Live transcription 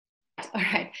All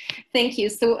right, thank you.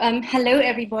 So hello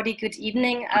everybody, good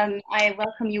evening. I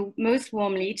welcome you most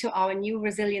warmly to our new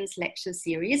Resilience Lecture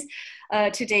Series.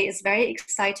 Today is very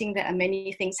exciting, there are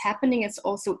many things happening. It's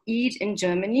also Eid in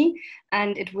Germany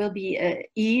and it will be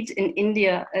Eid in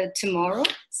India tomorrow.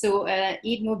 So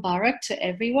Eid Mubarak to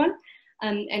everyone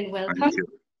and welcome. Thank you.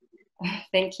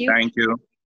 Thank you. Thank you.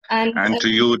 And to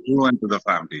you too and to the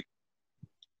family.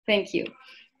 Thank you.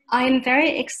 I'm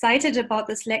very excited about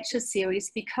this lecture series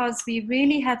because we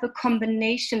really have a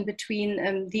combination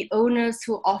between the owners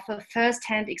who offer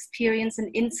first-hand experience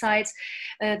and insights.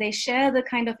 They share the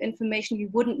kind of information you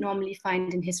wouldn't normally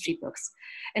find in history books.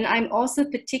 And I'm also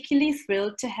particularly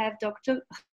thrilled to have Dr.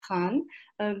 Khan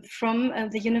from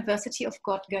the University of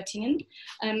Göttingen.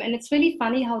 And it's really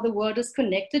funny how the world is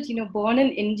connected, you know, born in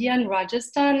India and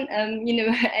Rajasthan, you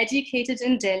know, educated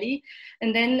in Delhi,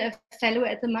 and then a fellow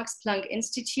at the Max Planck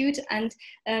Institute, and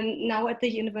now at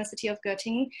the University of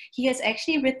Göttingen. He has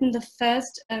actually written the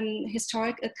first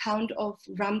historic account of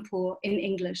Rampur in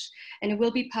English, and it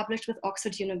will be published with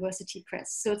Oxford University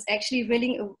Press. So it's actually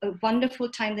really a wonderful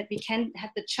time that we can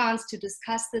have the chance to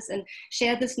discuss this and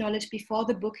share this knowledge before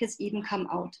the book has even come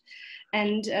out.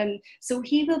 And so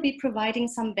he will be providing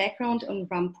some background on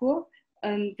Rampur,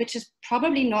 which is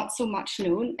probably not so much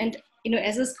known. And you know,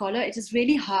 as a scholar, it is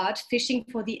really hard fishing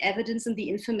for the evidence and the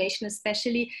information,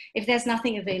 especially if there's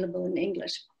nothing available in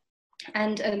English.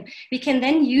 And we can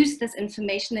then use this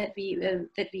information that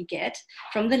we get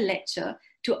from the lecture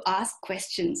to ask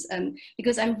questions,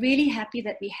 because I'm really happy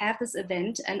that we have this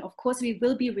event, and of course we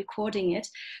will be recording it,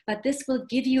 but this will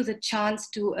give you the chance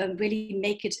to really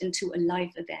make it into a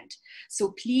live event.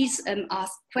 So please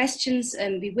ask questions,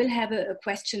 and we will have a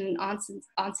question and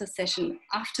answer session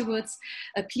afterwards.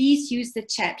 Please use the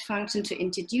chat function to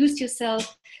introduce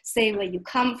yourself, say where you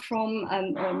come from,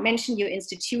 or mention your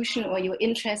institution or your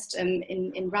interest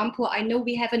in Rampur. I know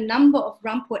we have a number of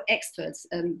Rampur experts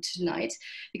tonight,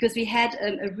 because we had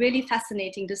a really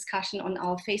fascinating discussion on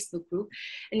our Facebook group.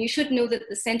 And you should know that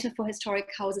the Center for Historic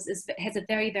Houses has a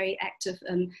very, very active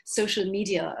social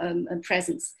media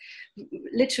presence,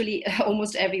 literally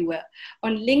almost everywhere,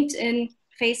 on LinkedIn,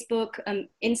 Facebook,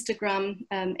 Instagram,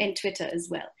 and Twitter as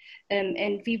well.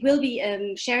 And we will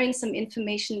be sharing some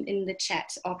information in the chat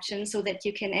option so that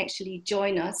you can actually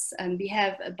join us. We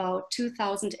have about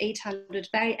 2,800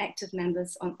 very active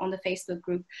members on the Facebook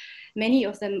group. Many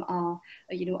of them are,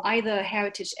 you know, either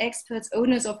heritage experts,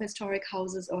 owners of historic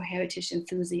houses, or heritage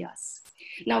enthusiasts.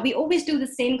 Now, we always do the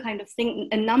same kind of thing.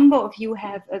 A number of you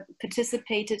have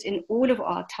participated in all of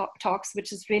our talks,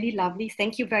 which is really lovely.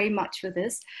 Thank you very much for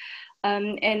this.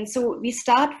 And so we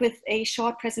start with a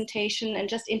short presentation and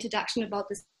just introduction about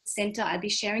the center. I'll be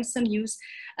sharing some news,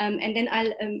 and then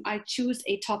I'll choose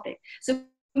a topic. So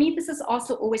for me, this is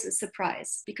also always a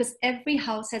surprise, because every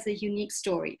house has a unique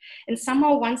story. And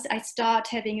somehow once I start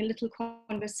having a little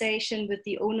conversation with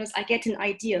the owners, I get an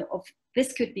idea of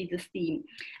this could be the theme.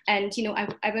 And you know,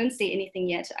 I won't say anything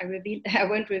yet. I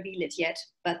won't reveal it yet,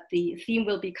 but the theme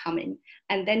will be coming.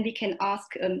 And then we can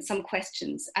ask some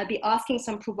questions. I'll be asking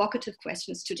some provocative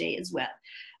questions today as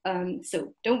well.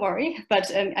 So don't worry, but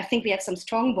I think we have some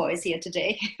strong boys here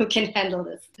today who can handle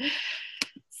this.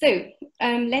 So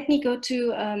let me go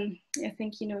to, I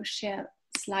think, you know, share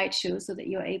slideshow so that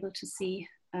you're able to see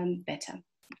better.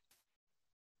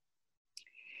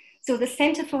 So the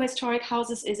Center for Historic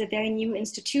Houses is a very new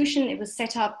institution. It was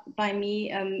set up by me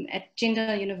at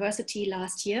Jindal University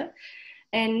last year.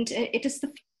 And it is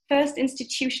the first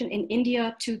institution in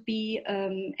India to be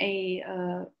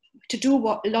to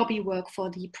do lobby work for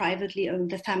the privately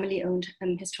owned, the family-owned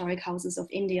historic houses of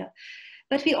India.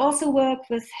 But we also work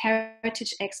with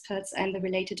heritage experts and the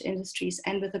related industries,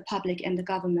 and with the public and the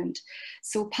government.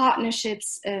 So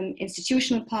partnerships,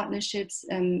 institutional partnerships,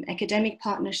 academic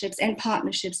partnerships, and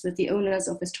partnerships with the owners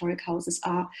of historic houses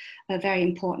are very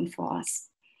important for us.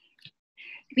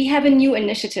 We have a new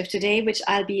initiative today, which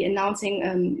I'll be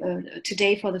announcing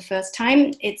today for the first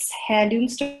time. It's Heirloom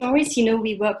Stories. You know,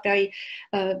 we work very,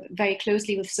 very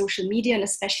closely with social media, and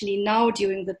especially now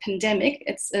during the pandemic,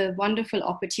 it's a wonderful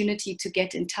opportunity to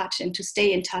get in touch and to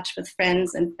stay in touch with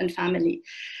friends and family.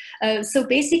 So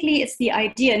basically, it's the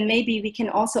idea, and maybe we can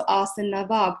also ask the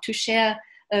Nawab to share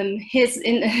his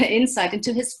insight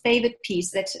into his favorite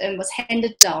piece that was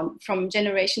handed down from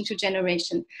generation to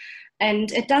generation.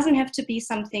 And it doesn't have to be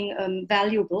something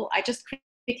valuable. I just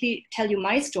quickly tell you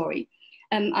my story.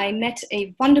 I met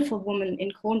a wonderful woman in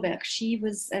Kronberg. She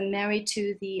was married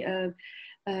to the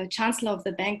Chancellor of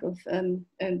the Bank of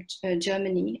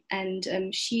Germany,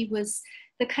 and she was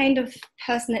the kind of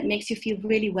person that makes you feel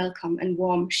really welcome and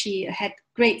warm. She had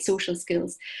great social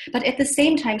skills, but at the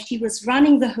same time, she was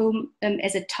running the home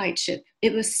as a tight ship.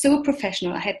 It was so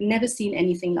professional. I had never seen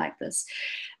anything like this.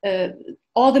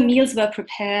 All the meals were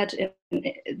prepared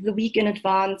the week in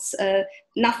advance.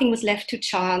 Nothing was left to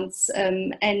chance.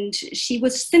 And she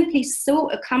was simply so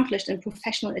accomplished and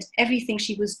professional at everything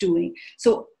she was doing.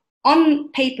 So on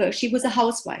paper, she was a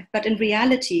housewife, but in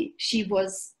reality, she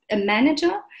was a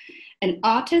manager, an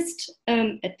artist,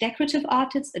 a decorative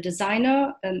artist, a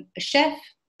designer, a chef,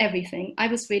 everything. I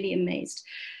was really amazed.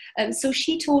 So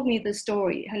she told me the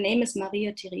story. Her name is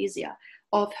Maria Theresia,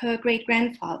 of her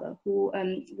great-grandfather who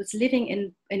was living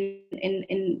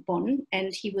in Bonn,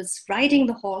 and he was riding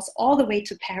the horse all the way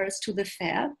to Paris to the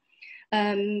fair.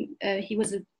 He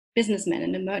was a businessman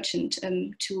and a merchant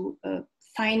to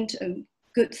find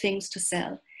good things to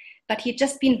sell. But he had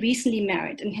just been recently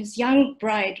married, and his young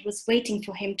bride was waiting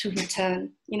for him to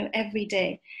return, every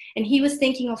day. And he was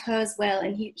thinking of her as well,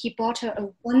 and he bought her a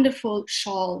wonderful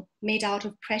shawl made out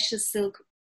of precious silk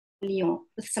Lyon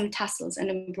with some tassels and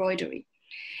embroidery.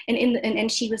 And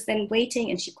she was then waiting,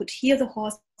 and she could hear the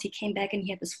horse. He came back, and he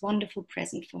had this wonderful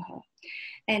present for her.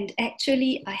 And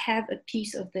actually, I have a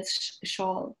piece of this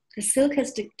shawl. The silk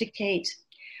has decayed,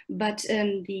 but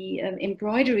the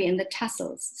embroidery and the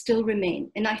tassels still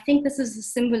remain. And I think this is the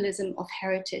symbolism of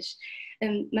heritage.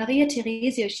 Maria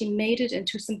Theresia, she made it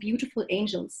into some beautiful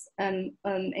angels. And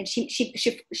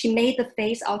she made the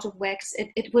face out of wax.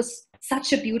 It was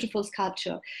such a beautiful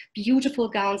sculpture, beautiful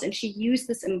gowns, and she used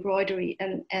this embroidery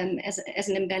as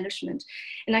an embellishment.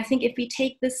 And I think if we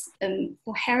take this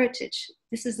for heritage,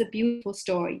 this is a beautiful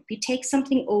story. We take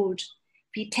something old,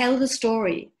 we tell the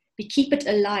story, we keep it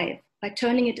alive by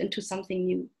turning it into something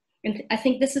new. And I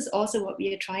think this is also what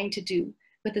we are trying to do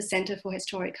with the Center for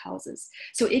Historic Houses.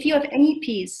 So if you have any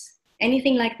piece,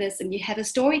 anything like this, and you have a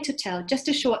story to tell, just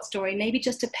a short story, maybe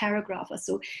just a paragraph or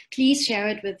so, please share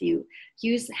it with you.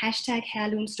 Use hashtag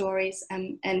Heirloom Stories,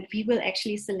 and we will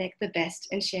actually select the best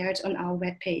and share it on our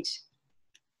webpage.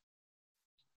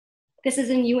 This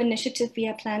is a new initiative we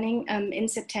are planning in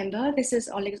September. This is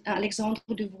Alexandre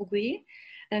de Vougué.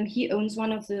 He owns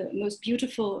one of the most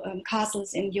beautiful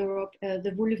castles in Europe,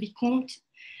 the Vaux-le-Vicomte.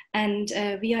 And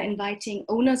we are inviting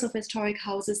owners of historic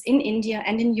houses in India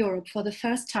and in Europe for the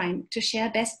first time to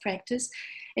share best practice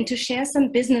and to share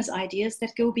some business ideas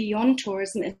that go beyond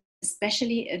tourism,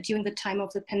 especially during the time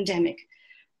of the pandemic.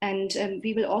 And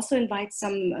we will also invite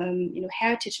some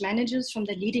heritage managers from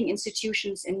the leading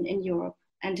institutions in Europe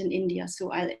and in India.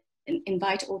 So I'll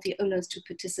invite all the owners to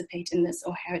participate in this,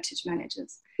 or heritage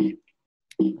managers.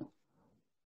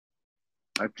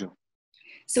 Thank you.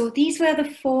 So these were the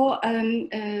 4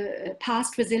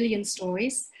 past resilience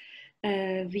stories.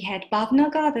 We had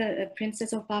Bhavnagar, the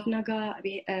Princess of Bhavnagar,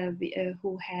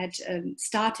 who had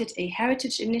started a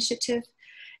heritage initiative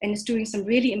and is doing some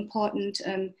really important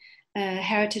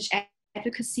heritage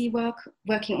advocacy work,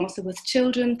 working also with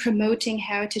children, promoting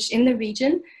heritage in the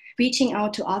region, reaching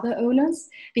out to other owners.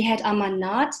 We had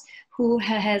Amarnath, who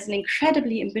has an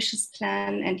incredibly ambitious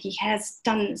plan, and he has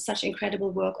done such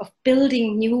incredible work of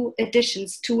building new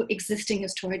additions to existing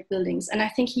historic buildings. And I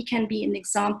think he can be an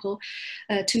example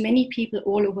to many people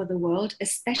all over the world,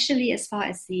 especially as far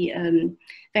as the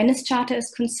Venice Charter is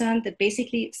concerned, that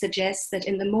basically suggests that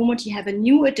in the moment you have a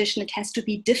new addition, it has to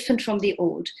be different from the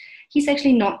old. He's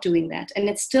actually not doing that. And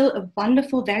it's still a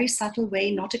wonderful, very subtle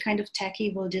way, not a kind of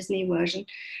tacky Walt Disney version.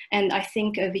 And I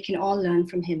think we can all learn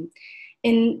from him.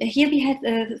 Here we had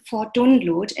Fort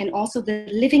Dunlod, and also the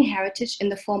living heritage in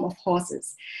the form of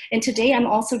horses. And today I'm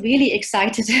also really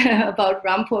excited about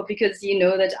Rampur, because you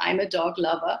know that I'm a dog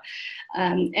lover.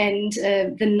 The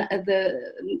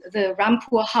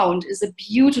Rampur Hound is a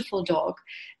beautiful dog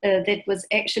that was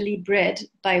actually bred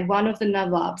by one of the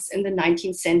Nawabs in the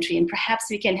 19th century. And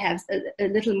perhaps we can have a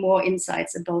little more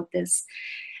insights about this.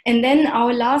 And then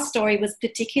our last story was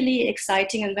particularly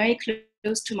exciting and very close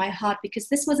to my heart, because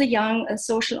this was a young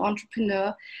social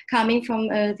entrepreneur coming from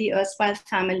the erstwhile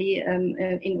family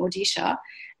in Odisha.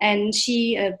 And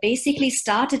she basically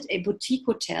started a boutique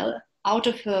hotel out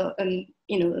of her,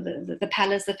 the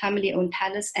palace, the family-owned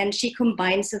palace, and she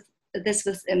combines this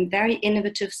with very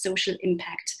innovative social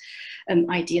impact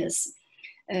ideas.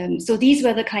 So these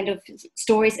were the kind of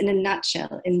stories in a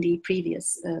nutshell in the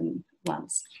previous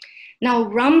ones. Now,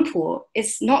 Rampur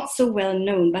is not so well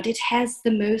known, but it has the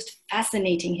most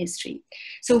fascinating history.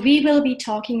 So we will be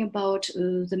talking about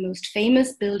the most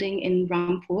famous building in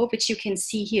Rampur, which you can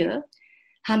see here,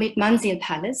 Hamid Manzil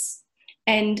Palace.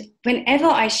 And whenever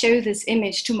I show this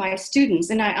image to my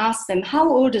students and I ask them, how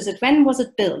old is it? When was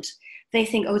it built? They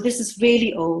think, oh, this is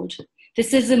really old.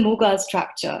 This is a Mughal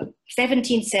structure,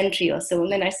 17th century or so.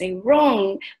 And then I say,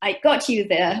 wrong, I got you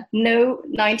there. No,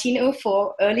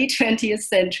 1904, early 20th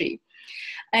century.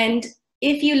 And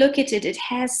if you look at it, it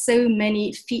has so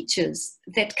many features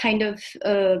that kind of,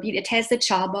 it has the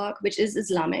charbagh, which is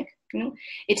Islamic. You know?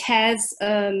 It has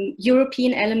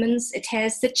European elements, it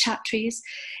has the chatris,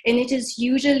 and it is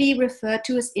usually referred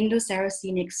to as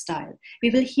Indo-Saracenic style. We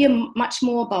will hear much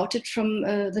more about it from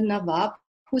the Nawab,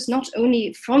 who's not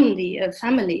only from the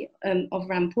family of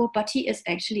Rampur, but he is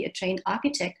actually a trained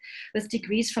architect with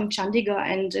degrees from Chandigarh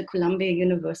and Columbia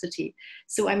University.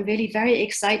 So I'm really very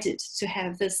excited to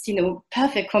have this,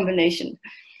 perfect combination.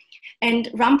 And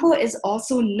Rampur is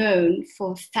also known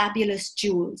for fabulous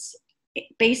jewels.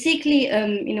 Basically,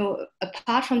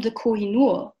 apart from the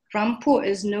Kohinoor, Rampur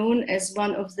is known as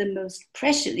one of the most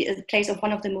precious, the place of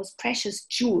one of the most precious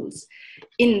jewels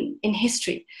in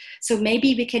history. So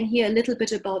maybe we can hear a little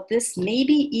bit about this,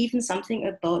 maybe even something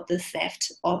about the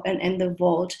theft and the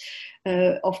vault.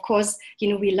 Of course,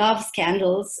 we love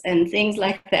scandals and things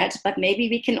like that, but maybe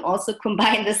we can also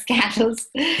combine the scandals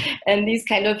and these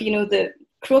kind of, the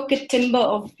crooked timber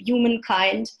of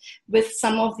humankind with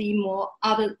some of the more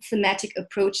other thematic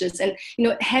approaches. And,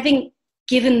 having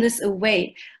given this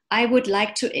away, I would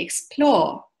like to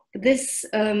explore this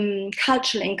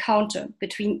cultural encounter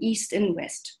between East and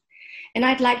West. And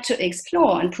I'd like to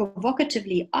explore and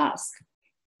provocatively ask,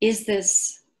 is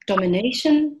this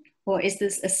domination or is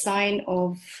this a sign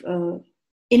of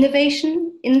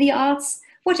innovation in the arts?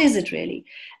 What is it really?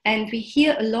 And we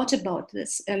hear a lot about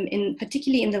this,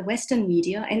 particularly in the Western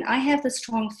media. And I have the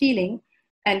strong feeling,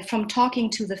 and from talking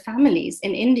to the families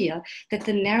in India, that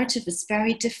the narrative is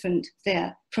very different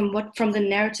there from the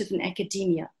narrative in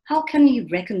academia. How can you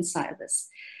reconcile this?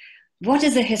 What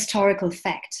is a historical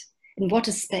fact and what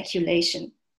is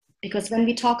speculation? Because when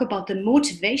we talk about the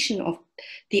motivation of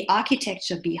the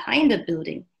architecture behind a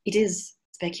building, it is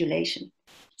speculation.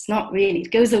 It's not really,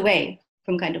 it goes away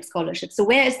from kind of scholarship. So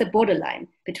where is the borderline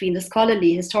between the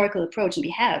scholarly historical approach, and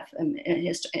we have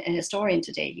a historian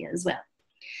today here as well.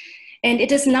 And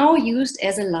it is now used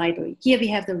as a library. Here we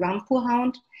have the Rampur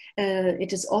Hound.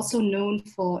 It is also known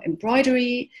for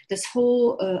embroidery, this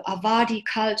whole Awadhi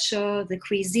culture, the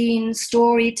cuisine,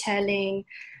 storytelling,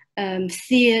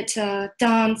 theater,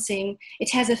 dancing.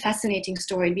 It has a fascinating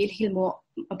story. We'll hear more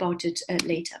about it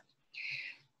later.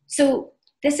 So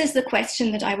this is the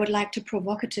question that I would like to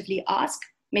provocatively ask.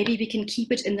 Maybe we can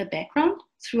keep it in the background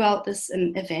throughout this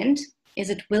event. Is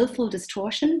it willful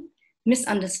distortion,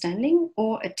 misunderstanding,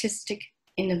 or artistic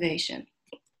innovation?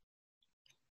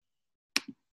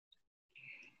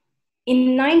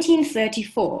 In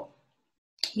 1934,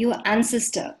 your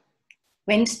ancestor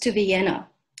went to Vienna,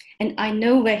 and I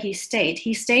know where he stayed.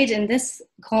 He stayed in this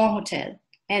Grand Hotel,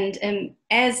 and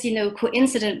as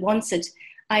coincidence wants it,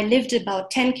 I lived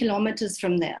about 10 kilometers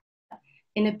from there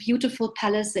in a beautiful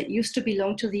palace that used to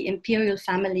belong to the imperial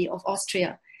family of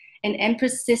Austria. And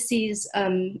Empress Sissi's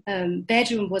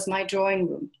bedroom was my drawing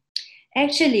room.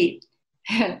 Actually,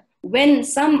 when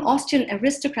some Austrian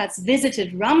aristocrats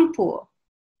visited Rampur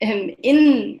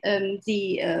in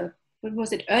the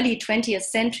early 20th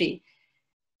century,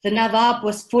 the Nawab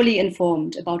was fully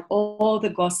informed about all the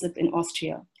gossip in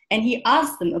Austria. And he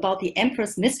asked them about the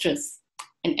empress mistress,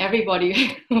 and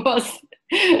everybody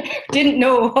didn't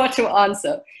know what to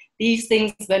answer. These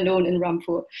things were known in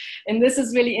Rampur. And this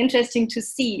is really interesting to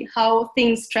see how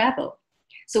things travel.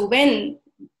 So when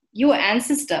your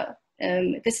ancestor,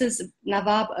 this is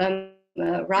Nawab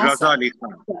Raza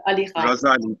Ali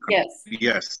Khan.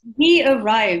 Yes. He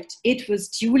arrived, it was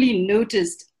duly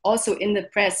noticed also in the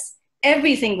press.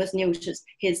 Everything was noticed.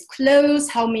 His clothes,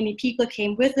 how many people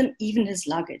came with him, even his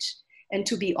luggage. And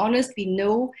to be honest, we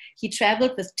know he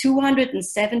traveled with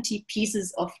 270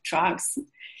 pieces of trunks.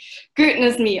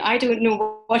 Goodness me, I don't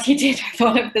know what he did with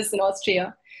all of this in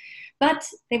Austria. But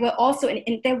they were also,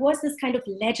 and there was this kind of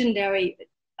legendary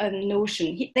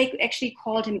notion. They actually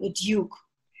called him a duke.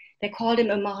 They called him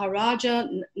a Maharaja,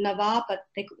 Nawab, but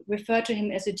they referred to him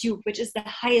as a duke, which is the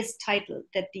highest title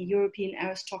that the European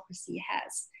aristocracy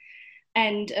has.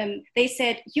 And they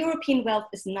said, European wealth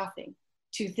is nothing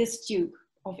to this duke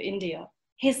of India.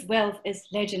 His wealth is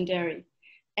legendary.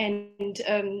 And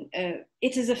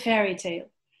it is a fairy tale.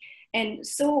 And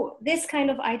so this kind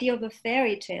of idea of a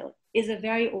fairy tale is a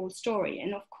very old story.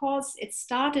 And of course, it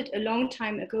started a long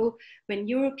time ago when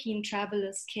European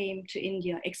travelers came to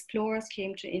India, explorers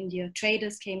came to India,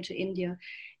 traders came to India.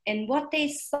 And what they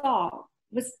saw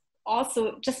was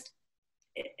also just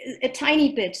a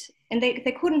tiny bit And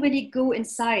they couldn't really go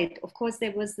inside. Of course,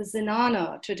 there was the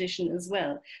Zenana tradition as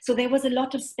well. So there was a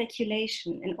lot of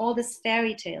speculation and all this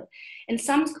fairy tale. And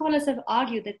some scholars have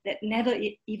argued that that never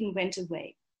even went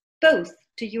away, both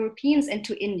to Europeans and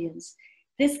to Indians.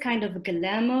 This kind of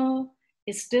glamour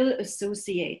is still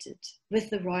associated with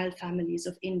the royal families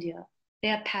of India,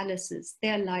 their palaces,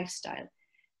 their lifestyle.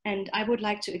 And I would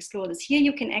like to explore this. Here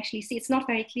you can actually see, it's not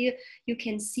very clear, you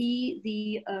can see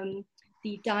the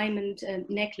diamond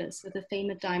necklace with the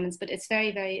famous diamonds, but it's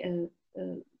very, very,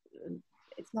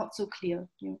 it's not so clear,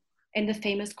 you know, and the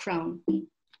famous crown.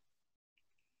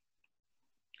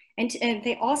 And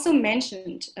they also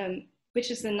mentioned,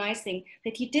 which is a nice thing,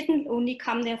 that he didn't only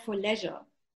come there for leisure,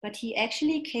 but he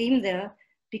actually came there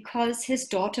because his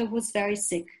daughter was very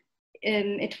sick.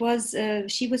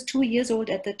 She was 2 years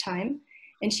old at the time,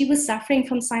 and she was suffering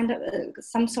from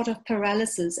some sort of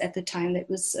paralysis at the time that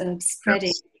was spreading.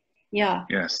 Yes. Yeah.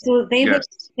 Yes. So they Yes.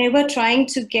 were trying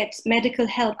to get medical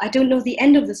help. I don't know the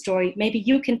end of the story. Maybe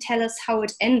you can tell us how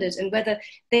it ended and whether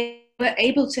they were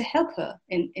able to help her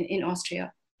in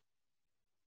Austria.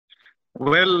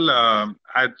 Well,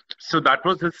 so that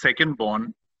was his second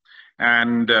born,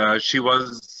 and she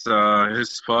was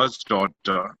his first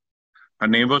daughter. Her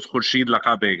name was Khurshid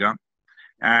Laka Bega.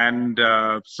 And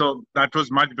so that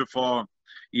was much before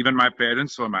even my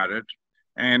parents were married.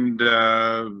 And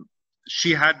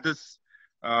she had this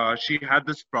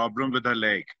problem with her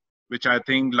leg, which I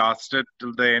think lasted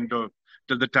till the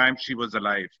time she was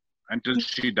alive, until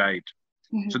she died.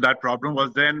 Mm-hmm. So that problem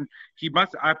was then,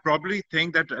 I probably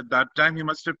think that at that time he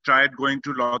must have tried going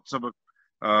to lots of,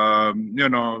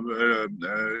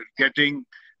 getting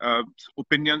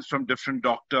opinions from different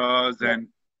doctors. Yeah. And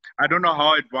I don't know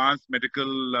how advanced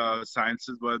medical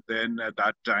sciences were then at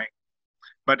that time.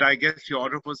 But I guess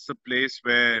Europe was the place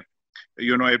where,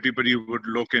 you know, everybody would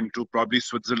look into, probably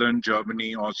Switzerland,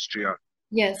 Germany, Austria.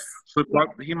 Yes. So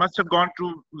he must have gone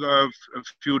to a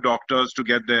few doctors to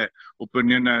get their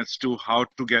opinion as to how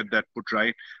to get that put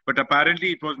right. But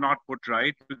apparently it was not put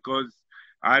right, because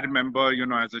I remember, you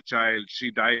know, as a child,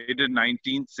 she died in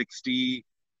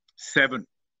 1967.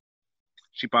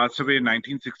 She passed away in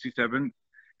 1967,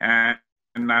 and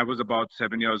I was about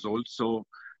 7 years old. So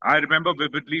I remember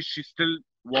vividly, she still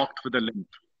walked with a limp.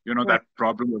 You know, right. That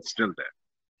problem was still there.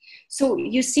 So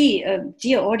you see,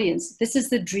 dear audience, this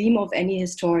is the dream of any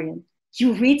historian.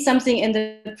 You read something in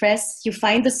the press, you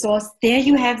find the source, there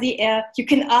you have the heir, you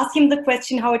can ask him the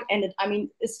question how it ended. I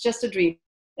mean, it's just a dream.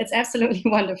 It's absolutely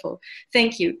wonderful.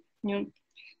 Thank you. Yeah.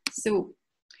 So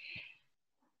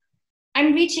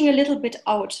I'm reaching a little bit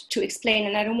out to explain,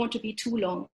 and I don't want to be too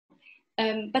long.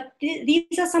 But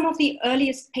these are some of the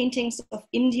earliest paintings of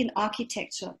Indian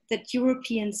architecture that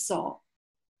Europeans saw.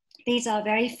 These are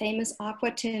very famous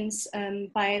aquatins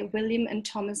by William and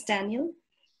Thomas Daniel,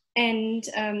 and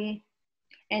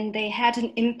they had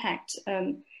an impact.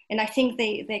 And I think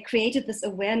they created this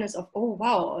awareness of, oh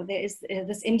wow, there is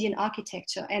this Indian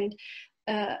architecture, and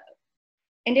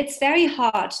it's very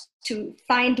hard to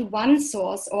find one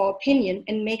source or opinion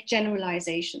and make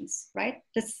generalizations, right?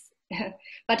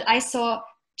 But I saw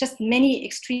just many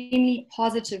extremely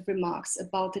positive remarks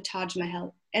about the Taj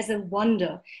Mahal as a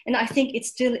wonder. And I think it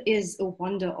still is a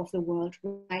wonder of the world,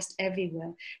 recognized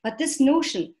everywhere. But this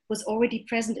notion was already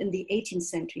present in the 18th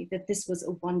century, that this was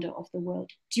a wonder of the world,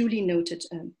 duly noted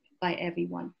by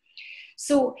everyone.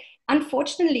 So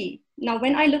unfortunately, now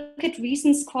when I look at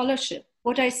recent scholarship,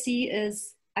 what I see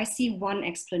one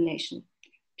explanation.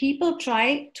 People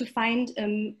try to find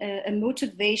a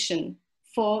motivation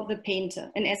for the painter.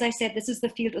 And as I said, this is the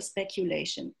field of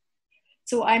speculation.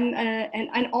 So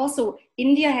and also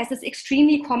India has this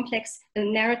extremely complex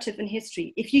narrative in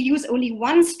history. If you use only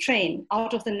one strain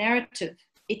out of the narrative,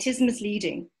 it is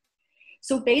misleading.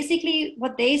 So basically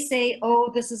what they say,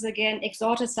 oh, this is again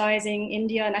exoticizing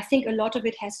India. And I think a lot of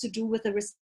it has to do with the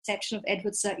reception of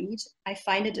Edward Said. I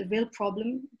find it a real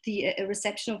problem, the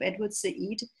reception of Edward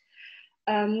Said.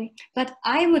 But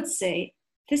I would say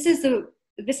this is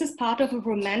part of a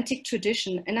romantic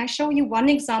tradition. And I show you one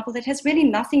example that has really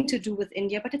nothing to do with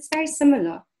India, but it's very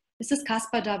similar. This is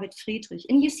Caspar David Friedrich.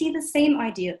 And you see the same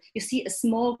idea. You see a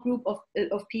small group of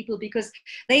people, because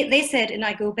they said, and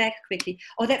I go back quickly,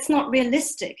 oh, that's not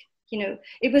realistic. You know,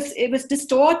 it was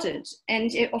distorted.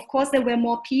 And of course there were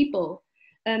more people.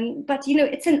 But you know,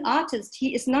 it's an artist.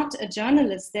 He is not a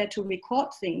journalist there to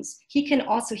record things. He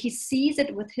sees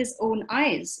it with his own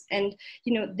eyes. And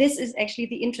you know, this is actually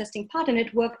the interesting part, and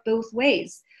it worked both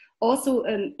ways. Also,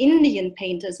 Indian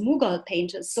painters, Mughal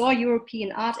painters saw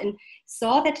European art and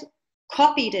saw that,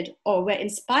 copied it, or were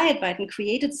inspired by it and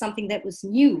created something that was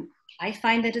new. I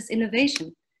find that is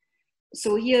innovation.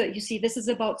 So here you see, this is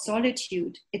about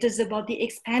solitude. It is about the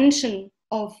expansion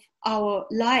of our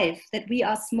life, that we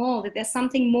are small, that there's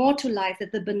something more to life than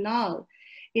the banal.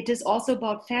 It is also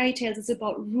about fairy tales. It's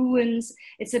about ruins.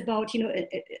 It's about, you know,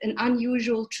 an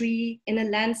unusual tree in a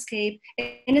landscape,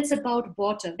 and it's about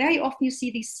water. Very often you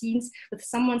see these scenes with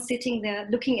someone sitting there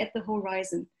looking at the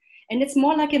horizon, and it's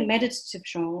more like a meditative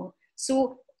genre.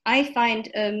 So I find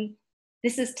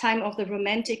this is time of the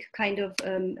romantic kind of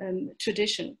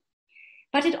tradition.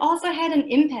 But it also had an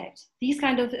impact. These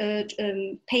kind of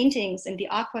paintings and the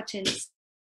aquatints,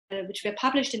 which were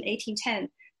published in 1810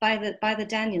 by the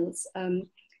Daniels,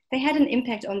 they had an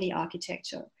impact on the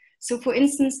architecture. So for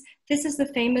instance, this is the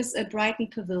famous Brighton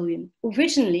Pavilion.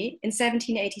 Originally, in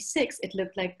 1786, it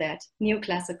looked like that,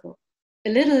 neoclassical. A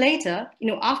little later, you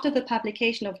know, after the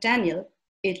publication of Daniel,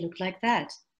 it looked like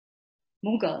that,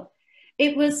 Mughal.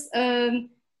 It was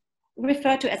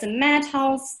referred to as a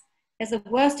madhouse, as the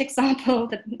worst example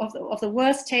of the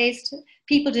worst taste.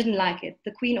 People didn't like it.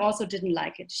 The Queen also didn't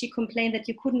like it. She complained that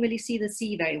you couldn't really see the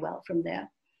sea very well from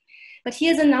there. But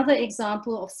here's another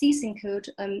example of sea syncode,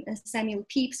 Samuel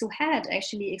Pepys, who had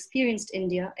actually experienced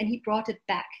India, and he brought it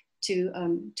back to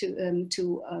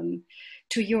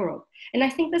Europe. And I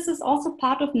think this is also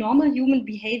part of normal human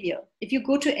behavior. If you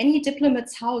go to any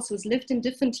diplomat's house who's lived in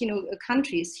different, you know,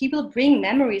 countries, he will bring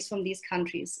memories from these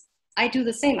countries. I do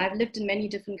the same. I've lived in many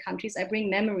different countries. I bring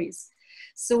memories.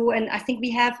 So, and I think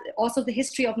we have also the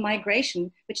history of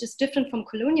migration, which is different from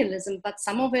colonialism, but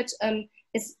some of it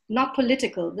is not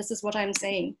political. This is what I'm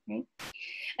saying. Right?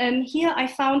 Here I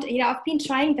found, you know, I've been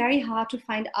trying very hard to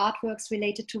find artworks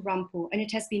related to Rampur, and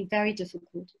it has been very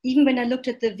difficult. Even when I looked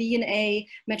at the V&A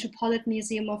Metropolitan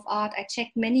Museum of Art, I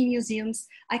checked many museums,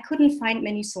 I couldn't find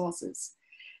many sources.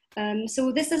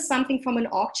 So this is something from an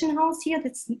auction house here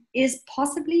that is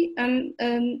possibly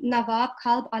Nawab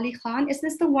Ali Khan. Is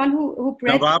this the one who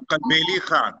bred? Nawab Kazim Ali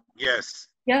Khan, yes.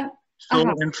 Yeah. So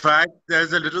in fact,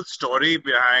 there's a little story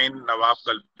behind Nawab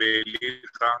Kazim Ali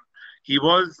Khan. He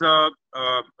was a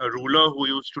ruler who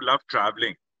used to love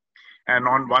traveling. And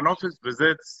on one of his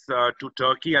visits to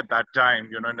Turkey at that time,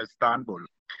 you know, in Istanbul,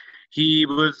 he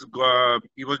was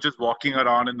just walking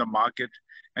around in the market,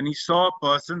 and he saw a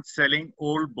person selling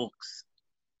old books.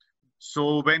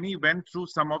 So when he went through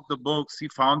some of the books, he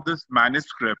found this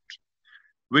manuscript,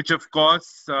 which of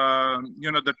course,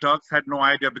 you know, the Turks had no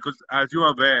idea, because as you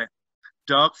are aware,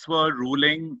 Turks were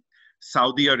ruling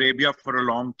Saudi Arabia for a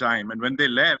long time. And when they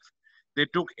left, they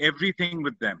took everything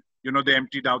with them. You know, they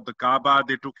emptied out the Kaaba,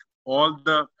 they took all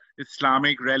the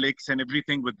Islamic relics and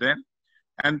everything with them.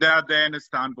 And they are there in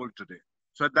Istanbul today.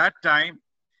 So at that time,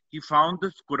 he found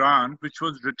this Quran, which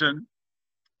was written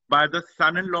by the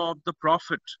son-in-law of the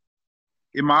Prophet,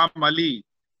 Imam Ali,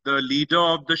 the leader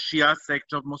of the Shia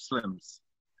sect of Muslims.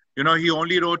 You know, he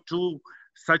only wrote 2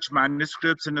 such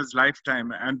manuscripts in his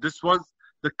lifetime, and this was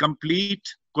the complete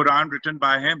Quran written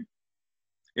by him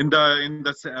in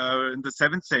the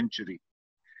 7th century.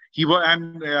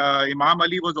 Imam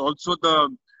Ali was also the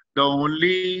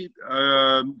only.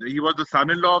 He was the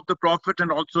son-in-law of the Prophet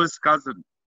and also his cousin.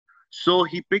 So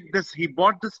he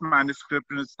bought this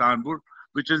manuscript in Istanbul,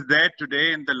 which is there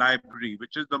today in the library,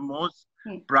 which is the most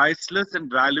priceless and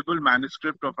valuable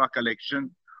manuscript of our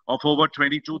collection of over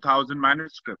 22,000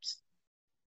 manuscripts.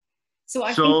 So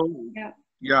I think,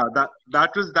 yeah,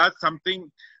 that's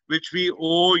something which we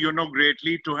owe, you know,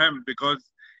 greatly to him, because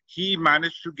he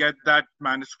managed to get that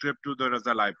manuscript to the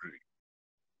Raza Library.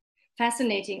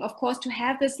 Fascinating. Of course, to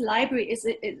have this library is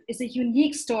a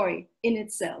unique story in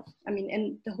itself. I mean,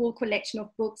 and the whole collection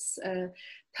of books,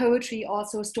 poetry,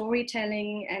 also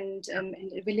storytelling, and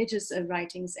religious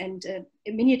writings, and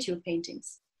miniature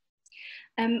paintings.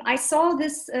 I saw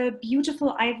this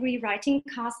beautiful ivory writing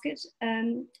casket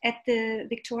at the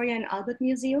Victoria and Albert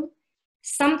Museum.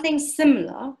 Something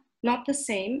similar, not the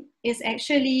same, is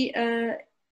actually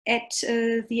at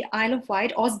the Isle of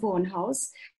Wight, Osborne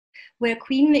House, where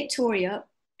Queen Victoria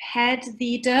had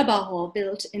the Durbar Hall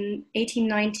built in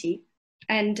 1890.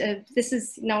 And this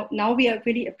is now we are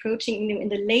really approaching, you know, in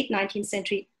the late 19th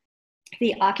century,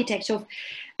 the architecture of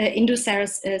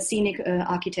Indo-Saracenic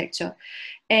architecture.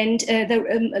 And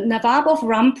the Nawab of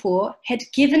Rampur had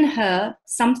given her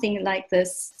something like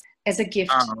this as a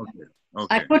gift.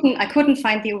 Okay. I couldn't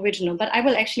find the original, but I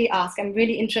will actually ask. I'm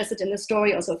really interested in the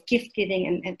story also of gift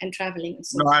giving and traveling. And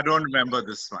so no, I don't remember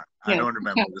this one. I don't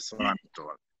remember this one at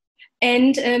all.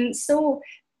 And so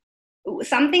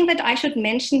something that I should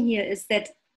mention here is that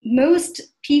most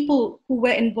people who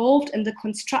were involved in the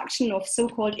construction of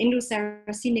so-called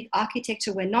Indo-Saracenic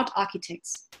architecture were not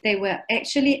architects. They were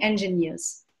actually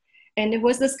engineers. And it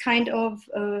was this kind of,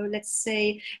 let's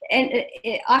say, and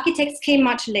architects came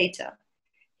much later.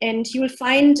 And you will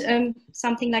find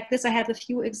something like this. I have a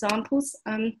few examples,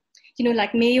 you know,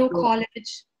 like Mayo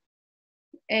College.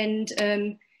 And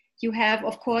you have,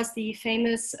 of course, the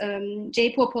famous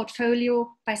Jaipur portfolio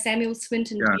by Samuel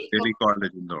Swinton. Yeah, Delhi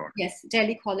College in the Yes,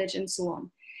 Delhi College and so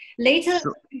on. Later,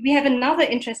 we have another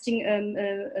interesting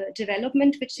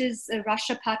development, which is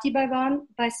Rashtrapati Bhavan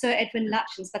by Sir Edwin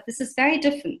Lutyens, but this is very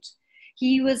different.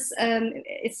 He was,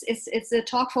 it's a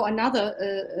talk for another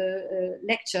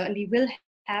lecture, and we will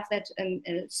have that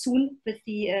soon with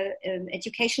the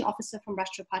education officer from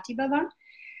Rashtrapati Bhavan.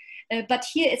 But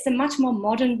here it's a much more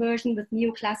modern version with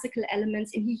neoclassical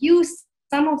elements, and he used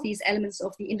some of these elements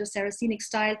of the Indo-Saracenic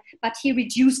style, but he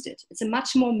reduced it. It's a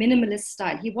much more minimalist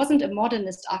style. He wasn't a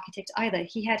modernist architect either.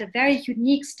 He had a very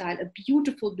unique style, a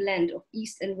beautiful blend of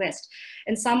East and West,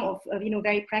 and some of you know,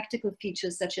 very practical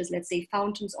features such as, let's say,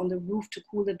 fountains on the roof to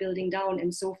cool the building down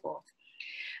and so forth.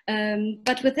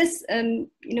 But with this, you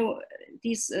know,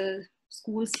 these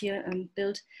schools here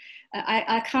built,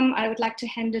 I would like to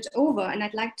hand it over, and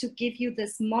I'd like to give you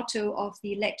this motto of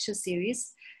the lecture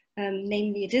series.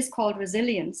 Namely, it is called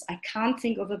resilience. I can't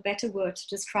think of a better word to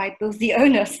describe both the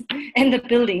owners and the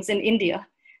buildings in India,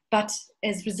 but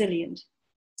as resilient.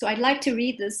 So I'd like to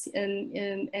read this,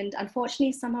 and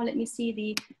unfortunately, somehow, let me see,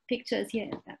 the picture is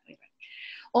here.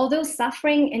 Although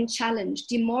suffering and challenge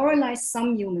demoralize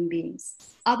some human beings,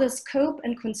 others cope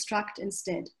and construct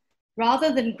instead.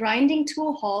 Rather than grinding to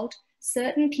a halt,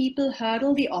 certain people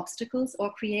hurdle the obstacles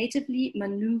or creatively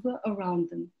maneuver around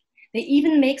them. They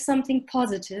even make something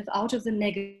positive out of the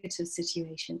negative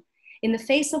situation. In the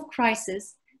face of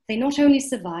crisis, they not only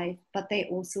survive, but they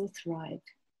also thrive.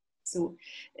 So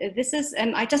this is,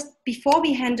 I just, before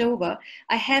we hand over,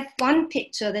 I have one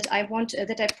picture that I want,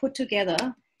 that I put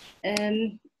together.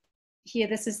 Here,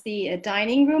 this is the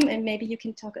dining room, and maybe you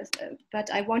can talk, but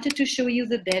I wanted to show you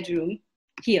the bedroom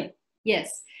here.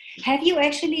 Yes. Have you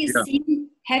actually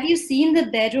seen the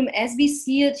bedroom as we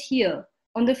see it here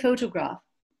on the photograph?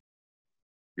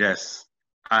 Yes,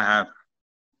 I have.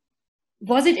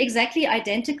 Was it exactly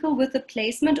identical with the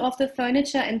placement of the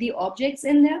furniture and the objects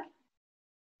in there?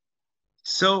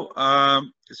 So,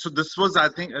 so this was, I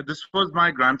think, this was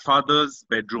my grandfather's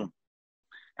bedroom,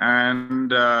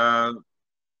 and the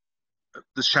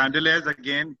chandeliers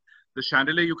again. The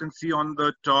chandelier you can see on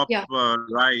the top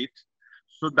right.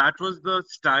 So that was the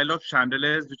style of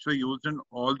chandeliers which were used in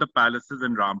all the palaces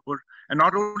in Rampur, and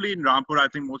not only in Rampur. I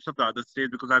think most of the other states,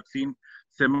 because I've seen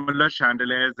similar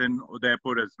chandeliers in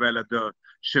Udaipur as well at the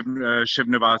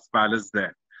Shivnivas Palace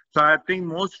there. So I think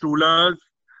most rulers,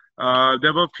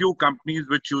 there were few companies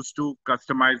which used to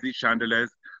customize these chandeliers.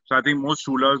 So I think most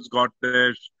rulers got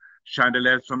their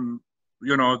chandeliers from,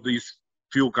 you know, these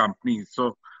few companies.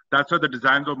 So that's why the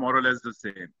designs were more or less the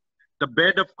same. The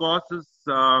bed, of course, is,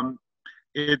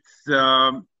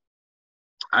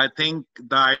 I think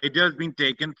the idea has been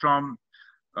taken from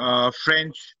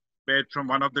French bed from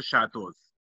one of the chateaus.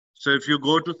 So if you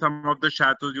go to some of the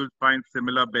chateaus, you'll find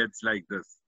similar beds like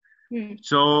this.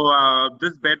 So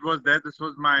this bed was there. This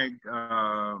was my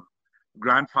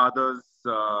grandfather's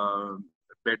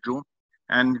bedroom,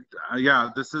 and yeah,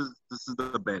 this is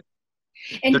the bed.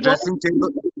 And the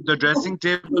dressing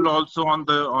table also on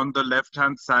the left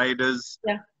hand side is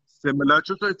similar.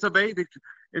 So it's a very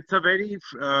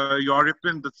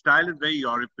European. The style is very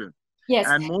European. Yes.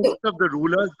 And most of the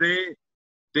rulers, they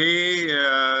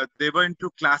were into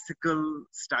classical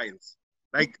styles.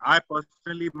 Like I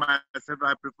personally myself,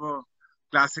 I prefer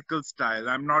classical style.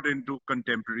 I'm not into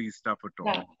contemporary stuff at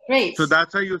all. Yeah, great. So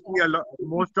that's why you see a lot,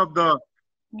 most of the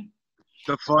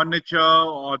furniture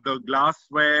or the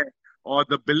glassware or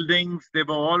the buildings, they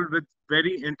were all with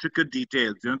very intricate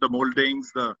details. You know, the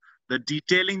moldings, the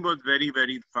detailing was very,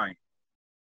 very fine.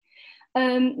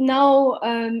 Now,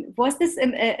 was this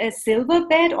a silver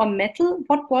bed or metal?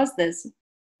 What was this?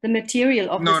 The material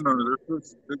of no,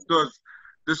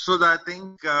 this was I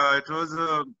think it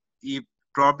was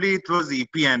probably it was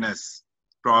EPNS.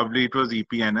 Probably it was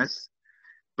EPNS.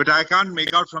 But I can't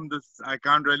make out from this. I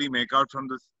can't really make out from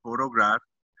this photograph.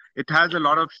 It has a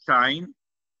lot of shine,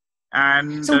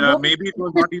 and so maybe it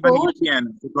was not even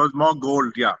EPNS. It was more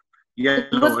gold. Yeah. Yellow.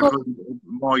 It was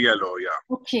more yellow, yeah.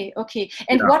 Okay.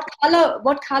 And what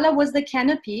color was the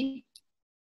canopy?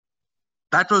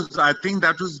 That was, I think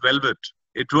that was velvet.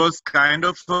 It was kind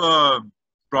of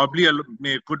probably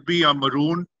could be a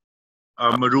maroon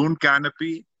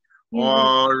canopy,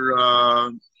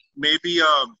 or maybe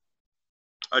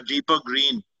a deeper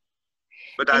green.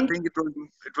 But I think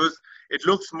it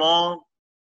looks more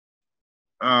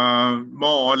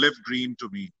olive green to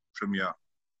me from here.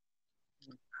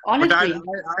 All But agree.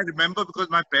 I remember because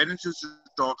my parents used to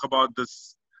talk about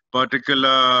this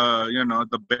particular, you know,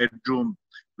 the bedroom,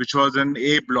 which was an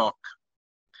A block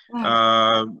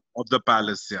of the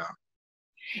palace. Yeah.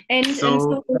 And So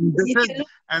so if you look,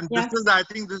 this yeah, is, I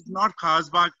think this is not Khas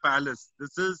Bagh Palace.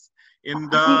 This is in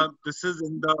Hamid,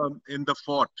 the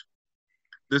fort.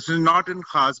 This is not in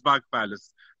Khas Bagh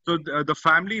Palace. So the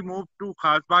family moved to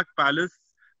Khas Bagh Palace,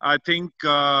 I think,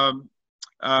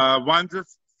 once the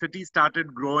city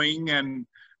started growing and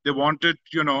they wanted,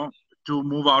 you know, to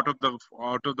move out of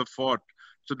the fort.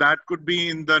 So that could be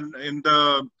in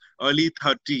the early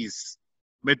 30s,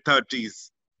 mid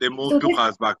 30s. They so moved to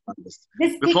Khas Bagh Palace.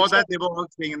 this Before picture, that, they were all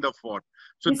staying in the fort.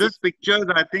 So this is this picture is,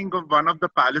 I think, of one of the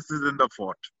palaces in the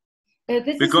fort, this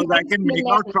is because I can make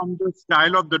out 1911. from the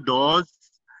style of the doors,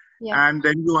 Yeah, and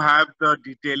then you have the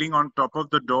detailing on top of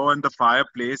the door and the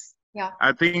fireplace. yeah.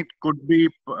 I think it could be,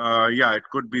 yeah, it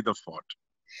could be the fort,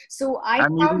 So I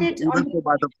and found it even on so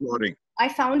by the flooring. I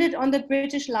found it on the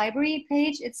British Library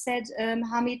page. It said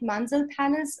Hamid Manzil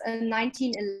Palace,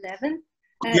 1911.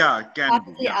 Yeah, can Part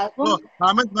be. of the Yeah. So album.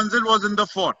 Hamid Manzil was in the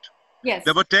fort. There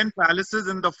Yes. were 10 palaces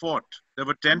in the fort. There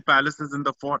were 10 palaces in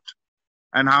the fort,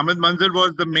 and Hamid Manzil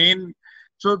was the main.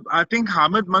 So I think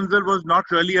Hamid Manzil was not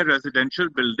really a residential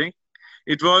building.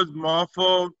 It was more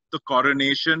for the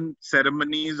coronation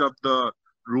ceremonies of the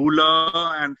ruler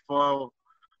and for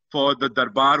the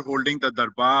darbar, holding the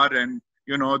darbar, and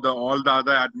you know, the all the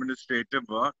other administrative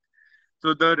work.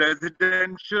 So the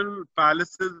residential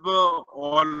palaces were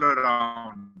all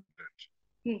around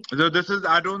Hmm. it. So this is,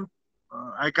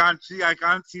 I can't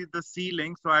see the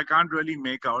ceiling, so I can't really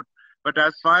make out. But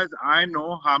as far as I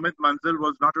know, Hamid Manzil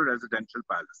was not a residential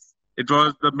palace. It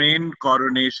was the main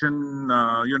coronation,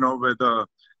 you know, where the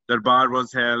darbar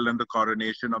was held and the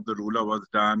coronation of the ruler was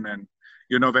done. And,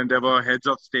 you know, when there were heads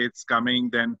of states coming,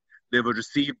 then they were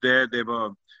received there. They were,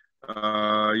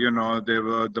 you know,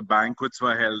 the banquets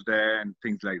were held there and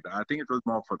things like that. I think it was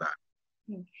more for that.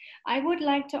 I would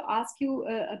like to ask you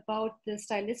about the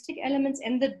stylistic elements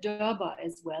and the Durbar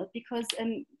as well, because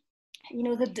you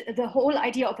know, the whole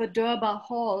idea of a Durbar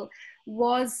hall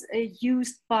was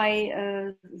used by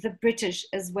the British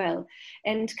as well.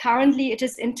 And currently it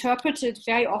is interpreted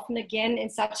very often again in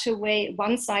such a way,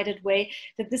 one-sided way,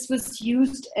 that this was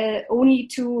used only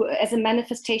as a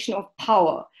manifestation of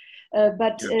power.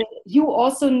 But Yes. you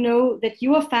also know that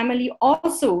your family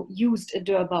also used a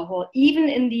Durbar hall, even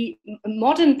in the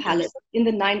modern palace Yes. in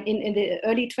the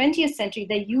early 20th century.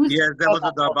 They used Yes, there was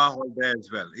a Durbar hall. darbar hall there as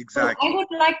well. So I Exactly.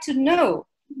 would like to know.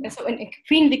 So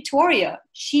Queen Victoria,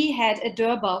 she had a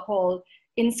Durbar hall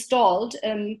installed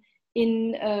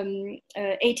in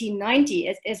 1890,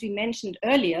 as we mentioned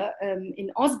earlier,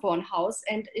 in Osborne House.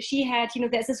 And she had, you know,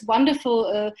 there's this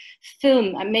wonderful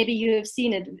film, maybe you have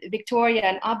seen it, Victoria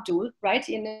and Abdul, right?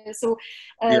 So,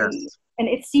 Yes. and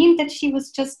it seemed that she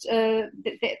was just,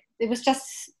 it was just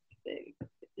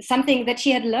something that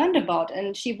she had learned about,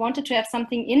 and she wanted to have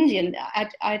something Indian.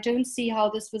 I don't see how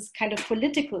this was kind of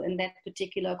political in that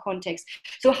particular context.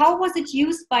 So how was it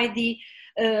used by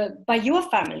your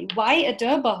family? Why a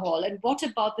Durbar hall, and what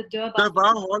about the Durbar?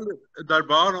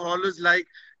 Darbar hall is like,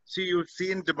 see, you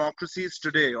see in democracies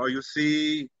today, or you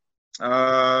see,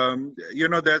 you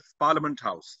know, there's Parliament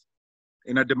House.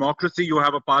 In a democracy, you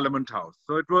have a Parliament House.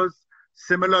 So it was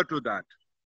similar to that,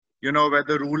 you know, where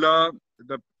the ruler,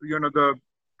 the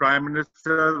Prime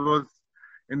Minister was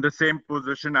in the same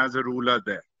position as a ruler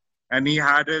there. And he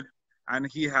had his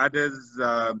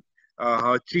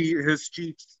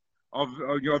chiefs of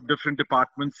different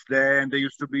departments there, and there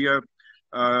used to be it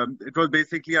was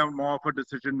basically more of a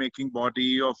decision-making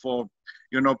body, or for,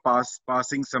 you know,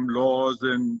 passing some laws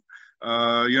and,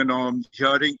 you know,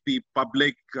 hearing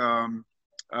public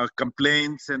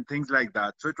complaints and things like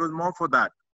that. So it was more for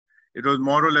that. It was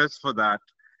more or less for that.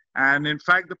 And in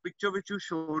fact, the picture which you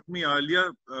showed me earlier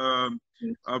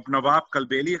of Nawab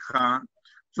Kalbeli Khan,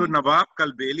 so Nawab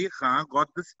Kalbeli Khan got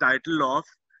this title of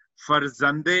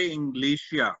Farzande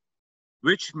Inglisha,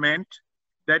 which meant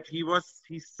that he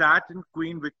sat in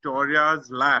Queen Victoria's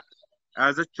lap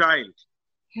as a child,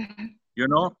 you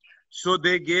know. So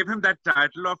they gave him that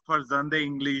title of Farzande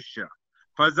Inglisha.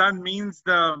 Farzand means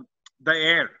the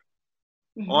heir.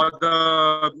 Or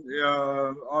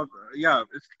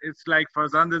it's like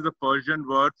Farzand is a Persian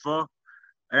word for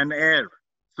an heir.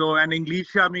 So an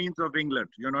Inglisha means of England,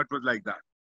 you know, it was like that.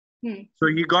 So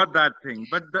he got that thing.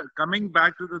 But coming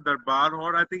back to the Darbar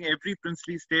Hall, I think every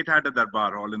princely state had a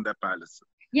Darbar Hall in their palace.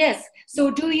 Yes.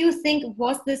 So do you think,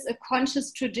 was this a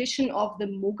conscious tradition of the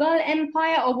Mughal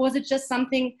Empire, or was it just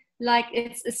something Like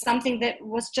it's something that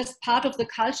was just part of the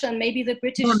culture, and maybe the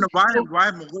British. No, no.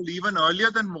 Why Mughal? Even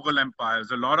earlier than Mughal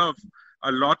empires, a lot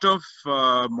of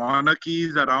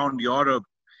monarchies around Europe,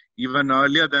 even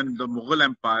earlier than the Mughal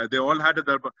Empire, they all had a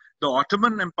darbar. The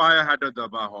Ottoman Empire had a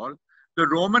darbar hall. The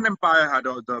Roman Empire had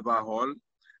a darbar hall.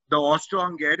 The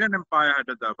Austro-Hungarian Empire had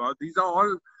a darbar. These are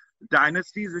all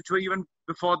dynasties which were even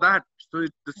before that. So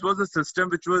this was a system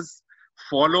which was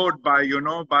followed by,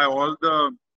 by all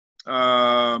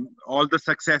the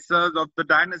successors of the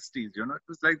dynasties. It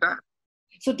was like that.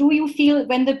 So do you feel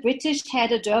when the British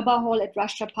had a Durbar Hall at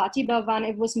Rashtrapati Bhavan,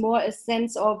 it was more a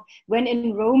sense of when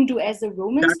in Rome, do as the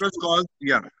Romans? That was called,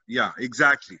 yeah,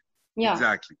 exactly. Yeah.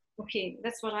 Exactly. Okay,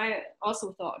 that's what I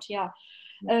also thought, yeah.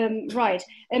 Right.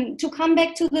 To come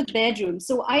back to the bedroom,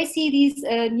 so I see these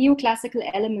neoclassical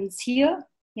elements here,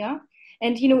 yeah.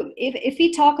 And, if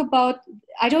we talk about,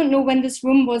 I don't know when this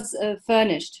room was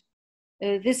furnished.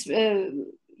 The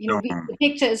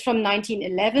picture is from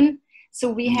 1911. So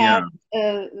we have,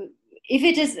 and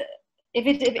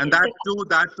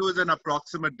that too is an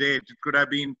approximate date. It could have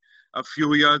been a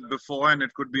few years before, and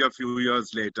it could be a few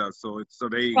years later. So it's a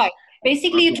very right,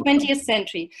 basically 20th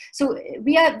century. So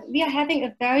we are having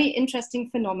a very interesting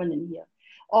phenomenon here.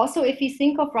 Also, if we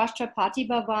think of Rashtrapati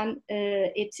Bhavan,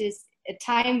 it is a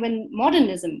time when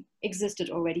modernism existed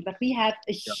already, but we have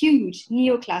a huge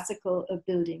neoclassical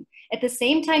building. At the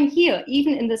same time here,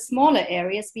 even in the smaller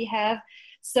areas, we have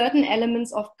certain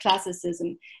elements of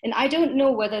classicism. And I don't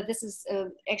know whether this is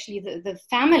actually the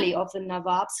family of the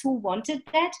Nawabs who wanted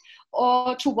that,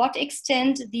 or to what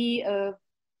extent the,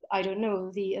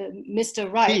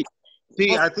 Mr. Wright.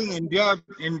 See, I think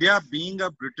India being a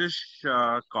British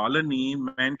colony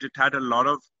meant it had a lot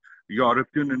of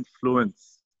European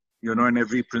influence, in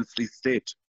every princely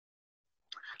state.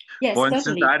 Yes, for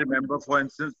instance, certainly. I remember,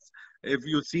 if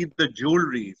you see the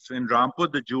jewelry, so in Rampur,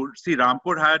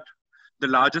 Rampur had the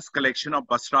largest collection of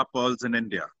Basra pearls in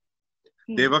India.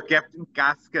 They were kept in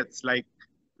caskets like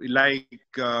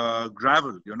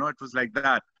gravel, it was like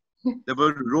that. There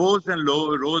were rows and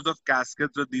rows of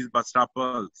caskets with these Basra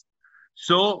pearls.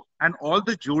 So, and all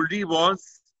the jewelry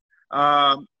was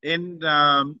in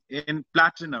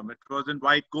platinum. It was in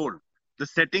white gold. The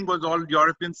setting was all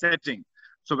European setting.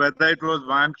 So whether it was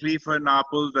Van Cleef or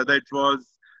Naples, whether it was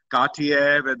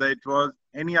Cartier, whether it was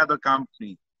any other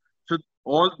company. So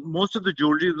most of the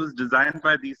jewelry was designed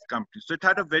by these companies. So it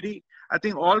had I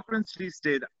think all princely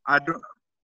states,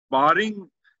 barring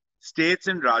states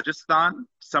in Rajasthan,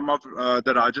 some of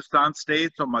the Rajasthan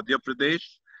states or Madhya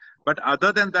Pradesh, but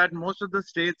other than that, most of the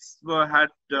states had,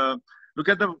 look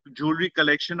at the jewelry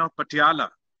collection of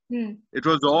Patiala. It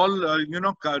was all,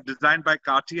 designed by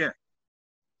Cartier.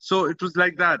 So it was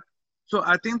like that. So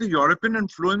I think the European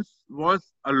influence was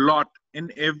a lot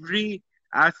in every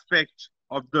aspect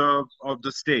of the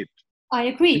state. I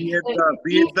agree. Be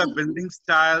it the building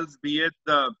styles, be it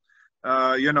the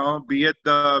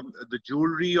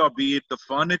jewelry, or be it the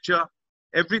furniture.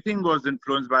 Everything was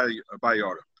influenced by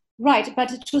Europe. Right, but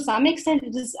to some extent,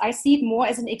 I see it more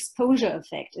as an exposure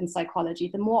effect in psychology.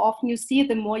 The more often you see it,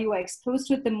 the more you are exposed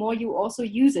to it, the more you also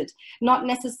use it, not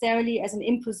necessarily as an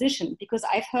imposition, because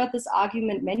I've heard this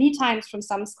argument many times from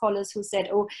some scholars who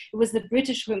said, oh, it was the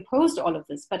British who imposed all of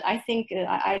this. But I think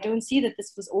I don't see that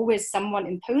this was always someone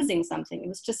imposing something. It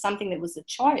was just something that was a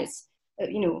choice,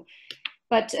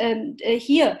 But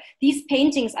here, these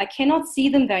paintings, I cannot see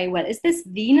them very well. Is this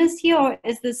Venus here, or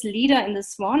is this Leda in the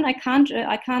Swan? I can't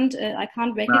recognize.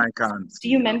 No, I can't. Do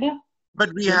you remember? But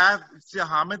we have,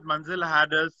 Hamid Manzil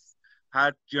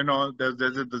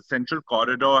there's the central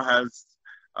corridor has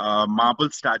marble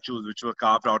statues which were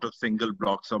carved out of single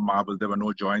blocks of marble. There were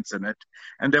no joints in it.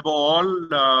 And they were all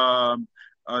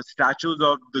statues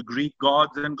of the Greek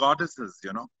gods and goddesses,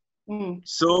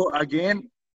 So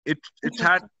again, it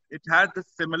had the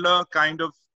similar kind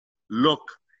of look.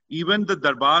 Even the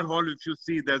Darbar Hall, if you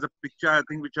see, there's a picture, I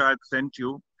think, which I had sent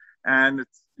you, and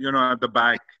it's, at the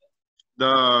back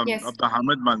of the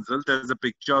Hamid Manzil, there's a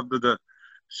picture of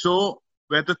so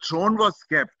where the throne was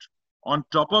kept, on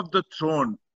top of the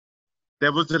throne,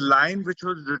 there was a line which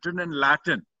was written in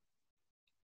Latin,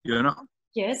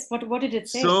 Yes, what did it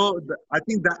say? So I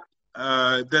think that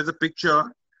there's a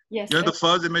picture. Yes, the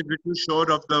first image which you showed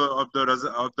of the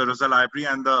Raza Library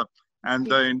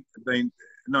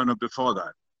before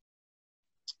that.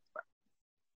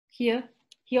 Here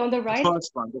on the right.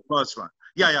 The first one.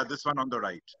 Yeah, this one on the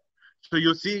right. So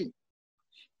you see,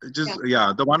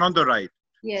 the one on the right.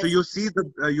 Yes. So you see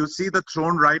the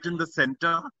throne right in the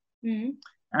center,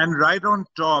 and right on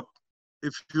top,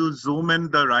 if you zoom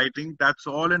in the writing, that's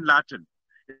all in Latin.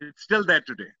 It's still there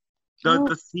today.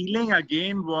 The ceiling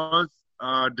again was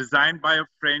designed by a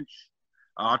French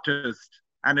artist,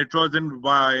 and it was in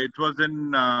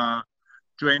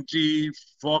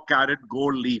 24 karat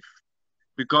gold leaf,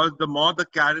 because the more the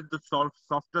carat, the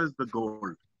softer is the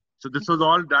gold. So this was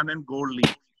all done in gold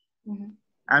leaf.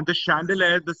 And the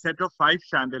chandeliers, the set of 5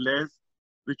 chandeliers,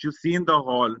 which you see in the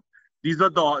hall, these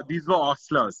were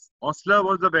ostlers. Ostler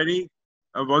was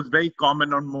very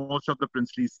common on most of the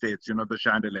princely estates, you know, the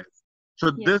chandeliers. So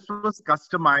this was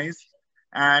customized,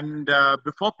 and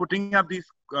before putting up these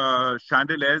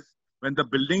chandeliers, when the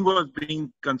building was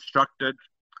being constructed,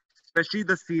 especially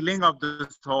the ceiling of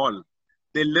this hall,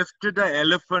 they lifted an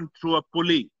elephant through a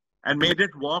pulley and made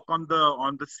it walk on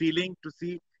the ceiling to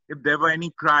see if there were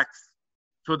any cracks,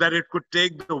 so that it could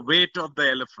take the weight of the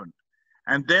elephant.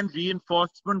 And then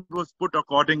reinforcement was put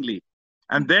accordingly.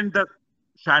 And then the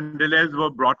chandeliers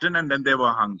were brought in, and then they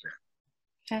were hung there.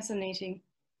 Fascinating.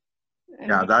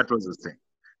 Yeah, that was the thing.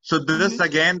 So this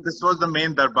again, this was the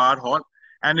main Darbar hall.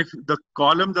 And if the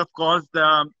columns, of course,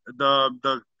 the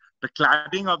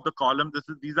cladding of the column,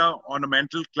 these are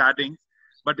ornamental claddings,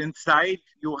 but inside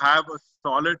you have a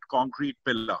solid concrete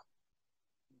pillar.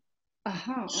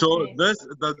 So okay.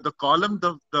 the column,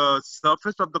 the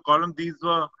surface of the column, these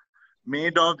were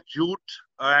made of jute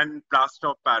and plaster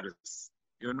of Paris.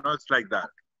 You know, it's like that.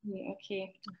 Yeah,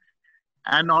 okay.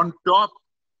 And on top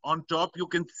you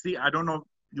can see, I don't know,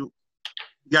 you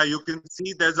can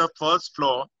see there's a first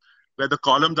floor where the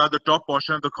columns are, the top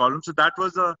portion of the column. So that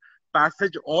was a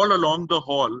passage all along the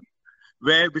hall,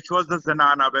 which was the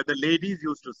zanana, where the ladies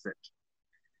used to sit.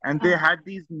 And they had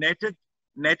these netted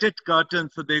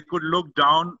curtains, so they could look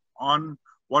down on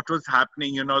what was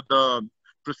happening, you know, the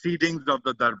proceedings of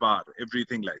the Darbar,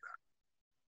 everything like that.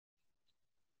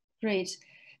 Great.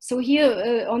 So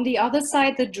here on the other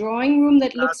side, the drawing room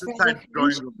that looks French.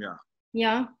 Drawing room,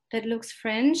 yeah, that looks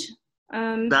French.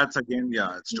 That's again,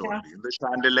 it's totally the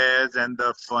chandeliers and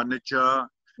the furniture.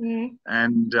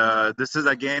 And this is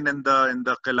again in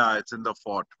the Qila, it's in the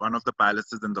fort, one of the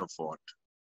palaces in the fort.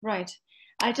 Right.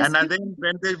 And I think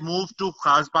when they moved to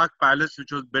Khas Bagh Palace,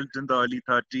 which was built in the early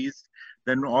 30s,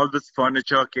 then all this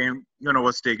furniture came, you know,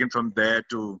 was taken from there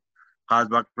to Khas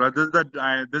Bagh.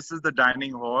 This is the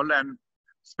dining hall, and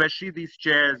especially these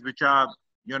chairs, which are,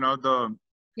 you know, the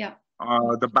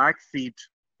back seat.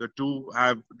 The two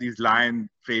have these lion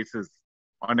faces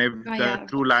on every,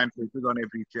 two lion faces on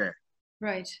every chair.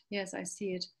 Right. Yes, I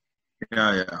see it.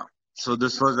 Yeah. So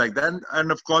this was like that,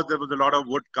 and of course there was a lot of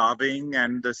wood carving,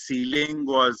 and the ceiling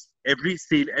was every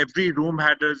room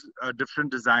had a different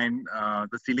design.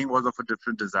 The ceiling was of a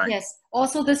different design. Yes.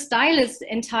 Also, the style is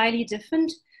entirely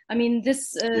different. I mean,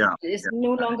 this is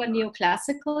no longer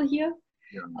neoclassical here.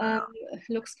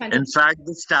 Looks kind of. In fact,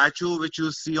 the statue which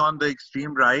you see on the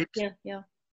extreme right,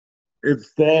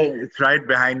 it's there. It's right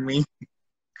behind me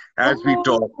as we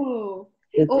talk.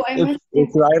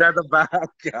 It's right at the back.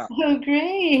 Yeah. Oh,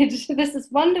 great! This is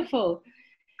wonderful.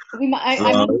 I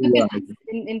must look at this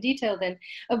in detail then.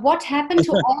 What happened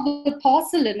to all the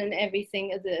porcelain and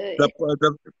everything?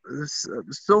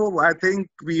 So I think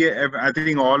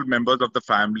all members of the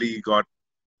family got,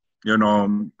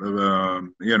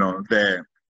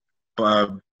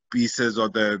 their pieces or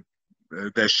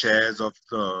their shares of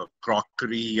the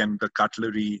crockery and the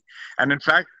cutlery. And in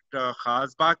fact,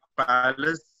 Khas Bagh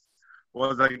Palace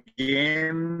was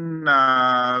again,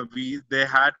 they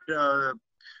had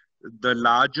the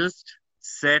largest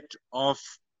set of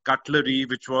cutlery,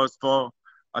 which was for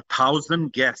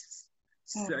 1,000 guests.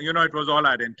 So, it was all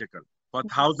identical for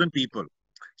 1,000 people.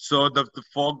 So the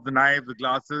fork, the knife, the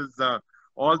glasses,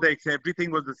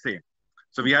 everything was the same.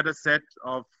 So we had a set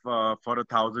of for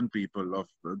 1,000 people of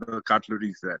the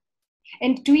cutlery set.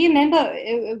 And do you remember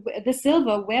the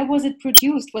silver? Where was it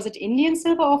produced? Was it Indian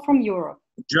silver or from Europe?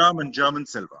 German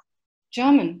silver.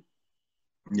 German.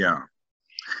 Yeah,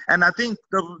 and I think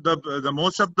the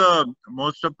most of the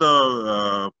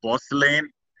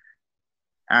porcelain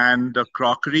and the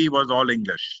crockery was all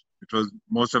English.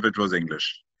 Most of it was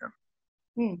English.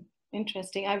 Yeah.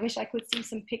 Interesting. I wish I could see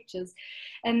some pictures.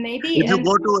 And maybe if you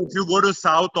go to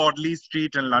South Audley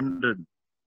Street in London,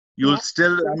 you'll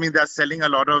still, they're selling a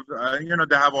lot of,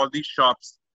 they have all these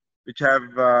shops which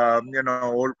have,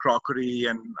 old crockery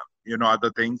and,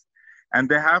 other things. And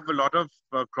they have a lot of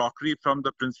crockery from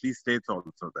the princely states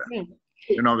also there,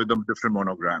 with the different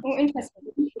monograms. Oh,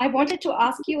 interesting. I wanted to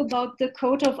ask you about the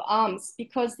coat of arms,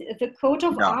 because the coat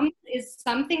of arms is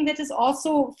something that is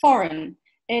also foreign.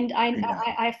 And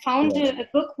I found a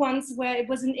book once where it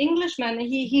was an Englishman.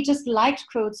 He just liked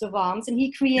coats of arms, and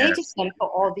he created them for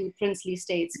all the princely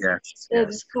states. Yes.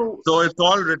 So it's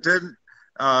all written,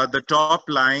 the top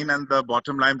line and the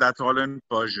bottom line, that's all in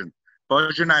Persian.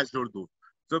 Persianized Urdu.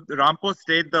 So the Rampur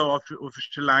state, the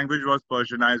official language was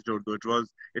Persianized Urdu.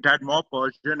 It had more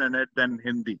Persian in it than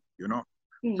Hindi, you know.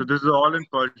 So this is all in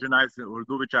Persianized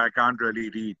Urdu, which I can't really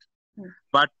read.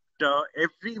 But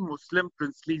every Muslim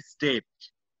princely state,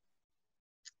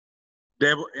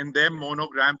 in their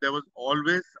monogram, there was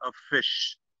always a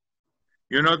fish.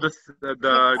 You know,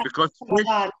 because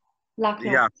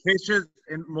fish is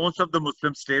in most of the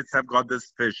Muslim states have got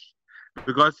this fish,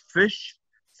 because fish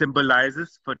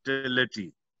symbolizes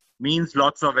fertility, means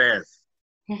lots of heirs.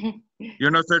 You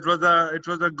know, so it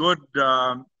was a good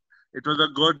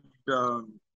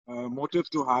motive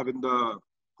to have in the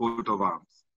coat of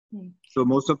arms. So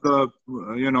most of the,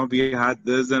 we had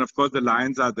this, and of course the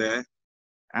lions are there,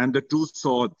 and the two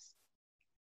swords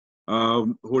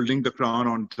holding the crown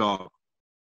on top.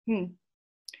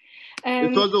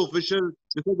 This was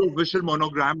the official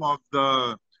monogram of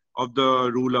the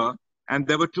ruler, and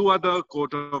there were two other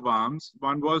coat of arms.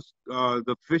 One was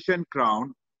the fish and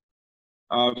crown,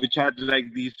 which had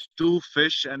like these two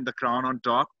fish and the crown on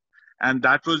top, and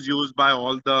that was used by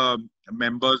all the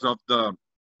members of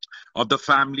the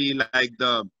family, like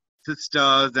the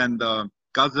sisters and the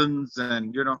cousins,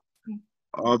 and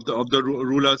of the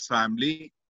ruler's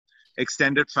family,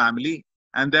 extended family.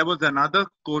 And there was another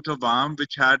coat of arms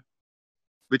which had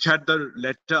the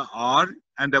letter R,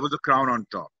 and there was a crown on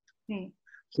top.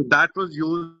 So that was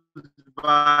used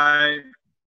by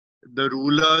the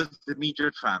ruler's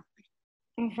immediate family.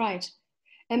 Right.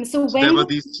 So there were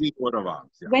these three coat of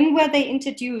arms. Yeah. When were they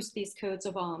introduced, these coats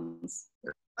of arms?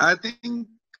 I think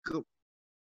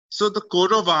so. The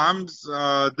coat of arms,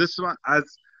 this one,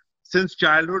 since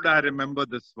childhood, I remember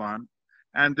this one,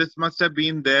 and this must have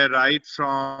been there right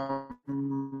from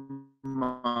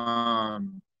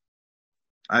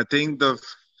I think the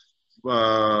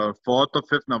 4th or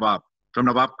 5th Nawab, from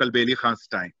Nawab Kazim Ali Khan's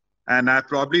time, and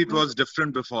probably it was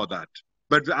different before that.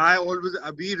 But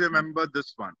we remember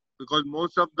this one because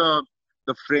most of the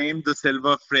frames, the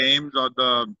silver frames, or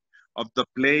of the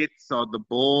plates or the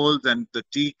bowls and the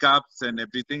teacups and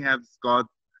everything has got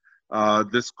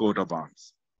this coat of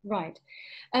arms. Right.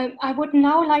 I would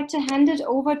now like to hand it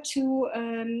over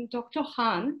to Dr.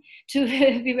 Khan.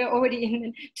 We were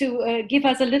already to give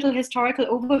us a little historical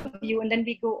overview, and then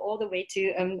we go all the way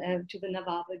to the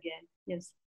Nawab again.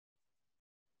 Yes.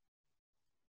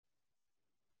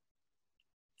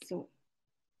 So.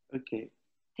 Okay.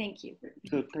 Thank you.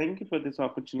 So thank you for this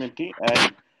opportunity.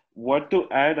 And what to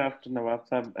add after Nawab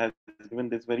Sahab has given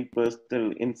this very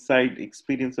personal inside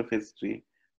experience of history,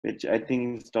 which I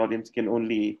think historians can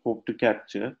only hope to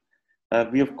capture.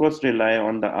 We of course rely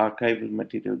on the archival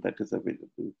material that is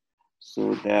available.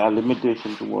 So there are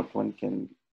limitations to what one can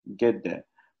get there.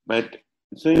 But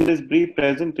so in this brief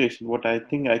presentation, what I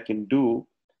think I can do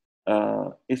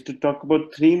is to talk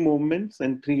about three movements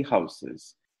and three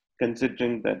houses,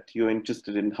 considering that you're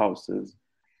interested in houses,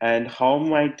 and how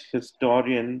might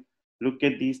historian look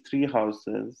at these three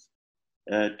houses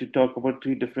to talk about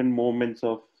three different moments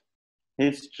of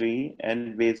history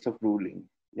and ways of ruling.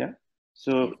 Yeah.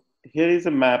 So here is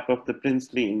a map of the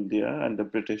princely India under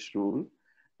British rule,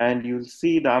 and you'll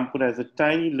see Rampur as a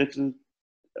tiny little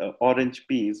orange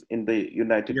piece in the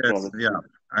United Provinces. Yeah,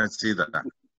 I see that.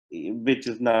 Which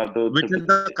is now which is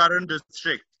the current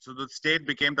district. So the state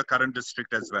became the current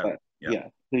district as well. Yeah.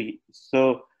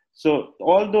 So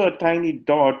although a tiny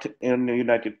dot in the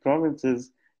United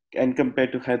Provinces, and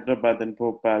compared to Hyderabad and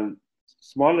Bhopal,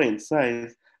 smaller in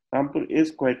size, Rampur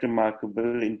is quite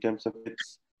remarkable in terms of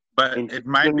its. But it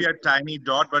might be a tiny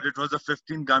dot, but it was a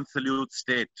 15-gun salute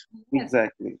state.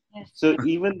 Exactly. Yes. So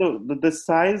even though the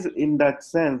size in that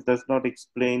sense does not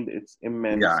explain its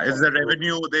immense. Yeah, it's the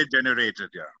revenue they generated.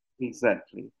 Yeah.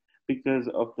 Exactly, because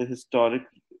of the historic,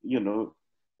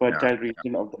 fertile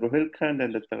region of the Rohilkhand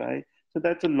and the Tarai. So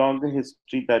that's a longer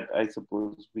history that I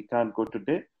suppose we can't go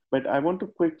today. But I want to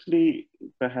quickly,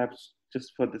 perhaps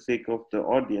just for the sake of the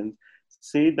audience,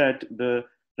 say that the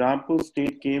Rampur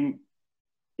state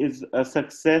is a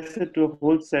successor to a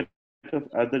whole set of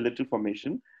other little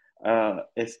formation,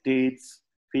 estates,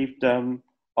 fiefdom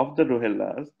of the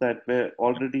Rohillas that were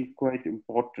already quite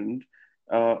important,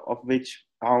 of which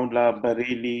Aonla,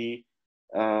 Bareilly,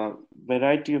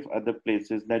 variety of other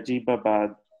places,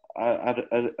 Najibabad, are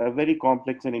a very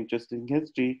complex and interesting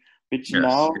history, which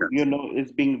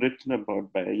is being written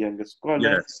about by a younger scholar.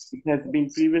 Yes. It has been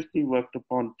previously worked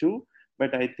upon too,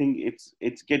 but I think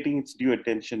it's getting its due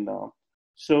attention now.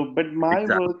 So, but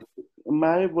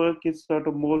my work is sort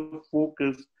of more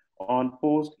focused on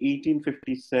post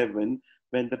 1857,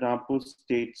 when the Rampur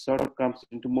state sort of comes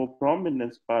into more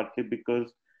prominence, partly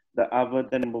because the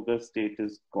Awadh and Mughal state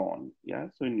is gone. Yeah.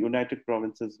 So in United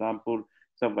Provinces, Rampur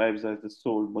survives as the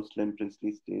sole Muslim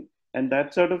princely state. And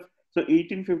that sort of, so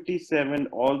 1857,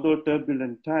 although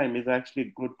turbulent time, is actually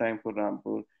a good time for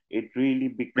Rampur. It really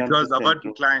becomes Because the Awadh center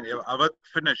of declined, Awadh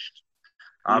finished.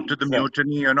 After the exactly.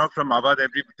 mutiny, you know, from Awadh,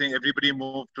 everybody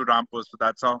moved to Rampur. So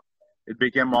that's how it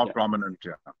became more Yeah. prominent.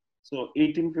 Yeah, So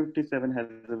 1857 has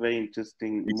a very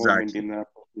interesting moment exactly. in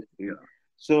Rampur history. Yeah,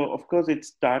 So of course it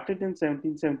started in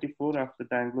 1774 after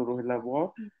the Anglo-Rohilla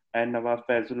War, and Nawab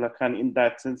Fazullah Khan, in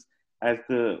that sense, as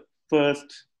the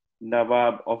first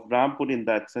Nawab of Rampur, in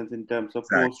that sense, in terms of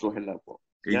exactly. post-Rohilla War.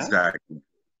 Yeah. Exactly.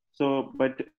 So,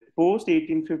 but post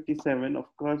 1857, of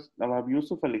course, Nawab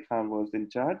Yusuf Ali Khan was in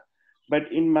charge.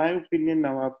 But in my opinion,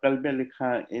 Nawab Kalbi Ali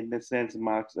Khan, in a sense,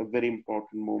 marks a very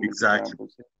important moment in Exactly.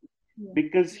 Rampur's history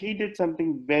because he did something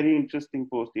very interesting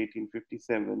post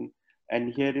 1857.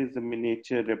 And here is a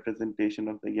miniature representation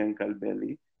of the young Kalbi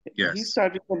Ali. He Yes.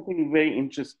 started something very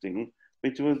interesting,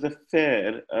 which was a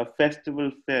fair, a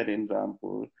festival fair in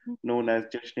Rampur known as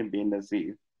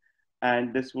Jashn-e-Benazir,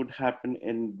 and this would happen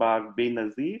in Bagh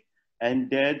Benazir. And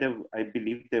there, I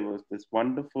believe there was this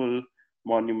wonderful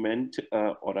monument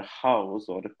or a house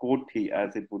or a koti,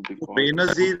 as it would be So called.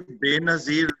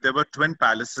 Benazir, there were twin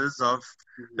palaces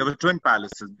there were twin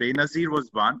palaces. Benazir was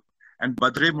one and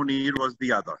Badre Munir was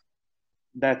the other.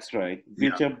 That's right,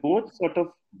 Yeah, which are both sort of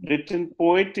written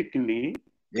poetically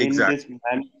in this exactly.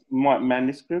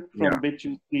 manuscript from Yeah, which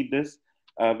you see this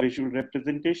visual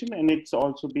representation. And it's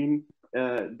also been,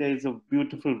 there's a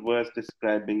beautiful verse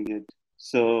describing it.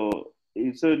 So,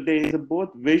 so there is a both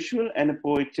visual and a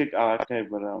poetic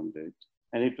archive around it.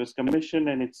 And it was commissioned,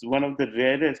 and it's one of the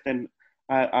rarest and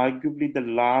arguably the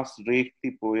last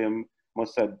Rekhti poem,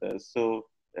 Mosaddas. So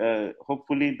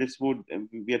hopefully this would,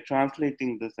 we are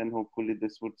translating this, and hopefully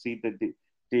this would see the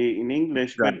day in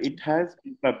English, but exactly. it has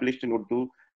been published in Urdu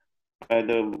by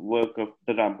the work of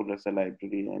the Rampur Raza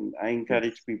Library, and I Yes.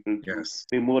 encourage people to Yes.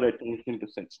 pay more attention to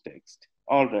such text.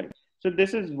 All right. So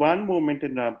this is one moment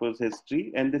in Rampur's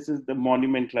history, and this is the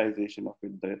monumentalization of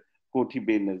it, the Koti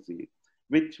Be Nazir,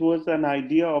 which was an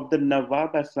idea of the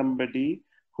Nawab as somebody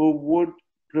who would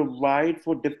provide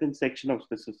for different sections of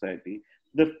the society.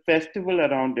 The festival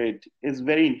around it is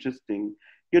very interesting.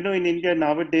 You know, in India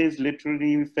nowadays,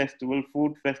 literally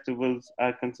food festivals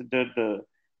are considered the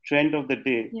trend of the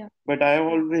day. Yeah. But I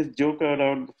always joke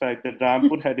around the fact that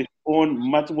Rampur had its own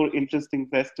much more interesting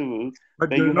festival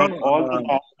But where you you know, had all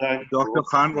the Dr.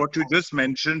 Khan, what you just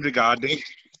mentioned yeah,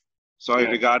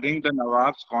 regarding the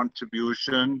Nawab's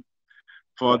contribution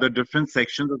for yeah, the different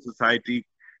sections of society,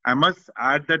 I must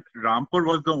add that Rampur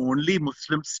was the only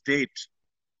Muslim state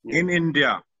yeah, in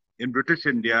India, in British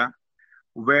India,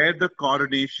 where the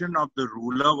coronation of the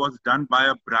ruler was done by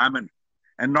a Brahmin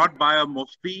and not by a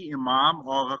Mufti, Imam,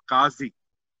 or a Qazi.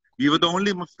 We were the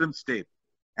only Muslim state.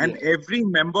 And yeah, every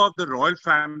member of the royal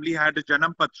family had a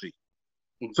Janam Patri.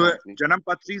 So exactly. Janam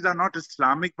Patris are not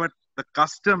Islamic, but the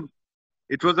custom,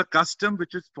 it was a custom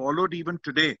which is followed even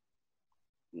today.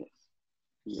 Yes,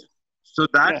 yes, So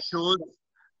yeah,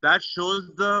 that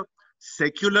shows the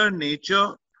secular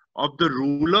nature of the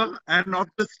ruler and of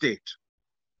the state,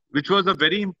 which was a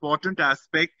very important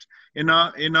aspect in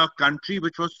a country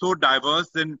which was so diverse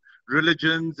in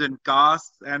religions and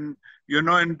castes and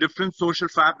in different social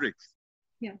fabrics.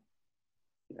 Yeah.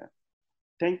 yeah.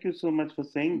 Thank you so much for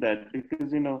saying that,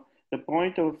 because you know the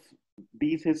point of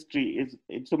these history is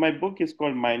so my book is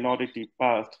called Minority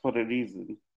Past for a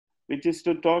reason, which is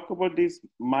to talk about these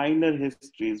minor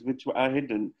histories which are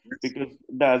hidden, Yes. because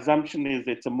the assumption is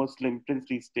it's a Muslim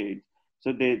princely state,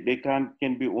 so they can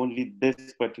be only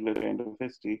this particular kind of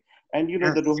history. And you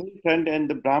know the Yes. Rohingya and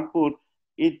the Brampur,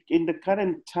 it in the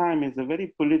current time is a very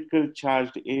political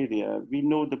charged area. We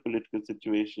know the political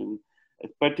situation,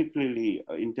 particularly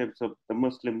in terms of the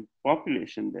Muslim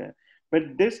population there.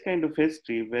 But this kind of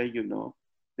history, where you know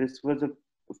this was a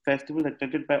festival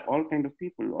attended by all kind of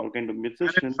people, all kind of And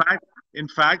musicians. in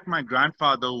fact, my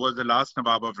grandfather, who was the last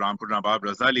Nawab of Rampur, Nawab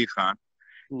Raza Ali Khan,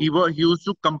 Hmm. he used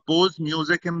to compose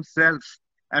music himself,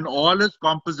 and all his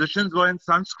compositions were in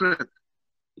Sanskrit.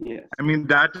 Yes, I mean,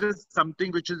 that is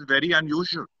something which is very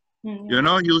unusual. Mm, You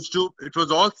know, it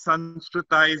was all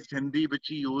Sanskritized Hindi which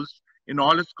he used in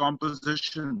all his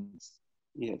compositions.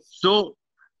 yes, So,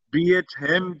 be it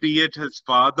him, be it his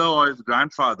father or his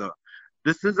grandfather,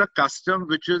 this is a custom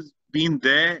which has been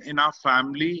there in our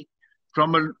family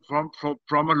from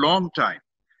a long time,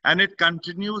 and it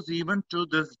continues even to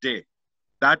this day.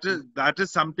 That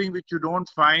is something which you don't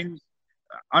find.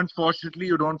 Unfortunately,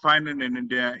 you don't find in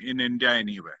India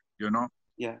anywhere. You know,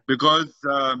 yeah, because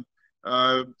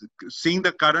uh, seeing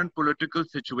the current political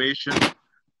situation,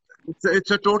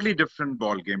 it's a totally different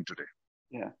ball game today.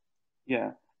 Yeah,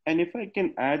 yeah. And if I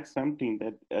can add something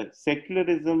that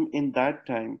secularism in that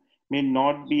time may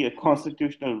not be a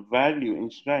constitutional value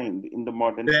enshrined in the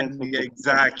modern Then sense of yeah, the word,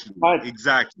 exactly, but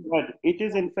exactly. it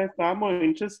is in fact far more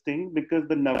interesting because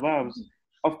the Nawabs,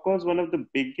 of course, one of the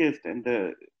biggest and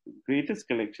the greatest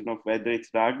collection of whether it's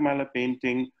Ragmala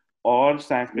painting or Yes.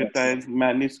 Sankritized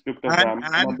manuscript of And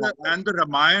Ramayana. and the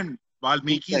Ramayana,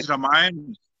 Valmiki's Exactly. Ramayana,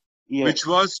 which Yes,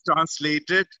 was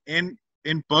translated in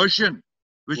Persian,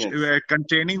 which yes,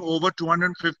 containing over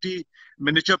 250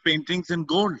 miniature paintings in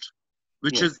gold,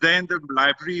 which yes, is there in the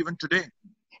library even today.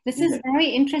 This is yes, very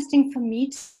interesting for me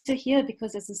to hear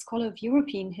because as a scholar of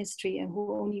European history and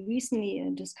who only recently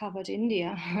discovered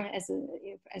India as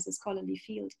a scholarly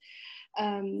field,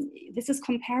 this is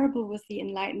comparable with the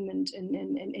Enlightenment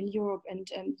in Europe. And,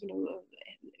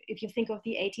 if you think of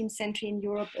the 18th century in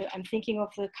Europe, I'm thinking of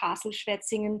the castle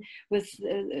Schwetzingen with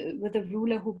a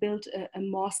ruler who built a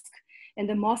mosque. And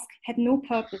the mosque had no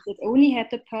purpose. It only had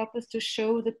the purpose to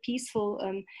show the peaceful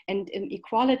and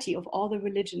equality of all the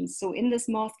religions. So in this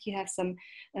mosque, you have some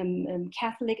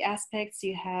Catholic aspects,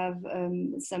 you have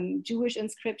some Jewish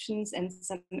inscriptions and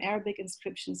some Arabic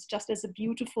inscriptions, just as a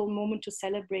beautiful moment to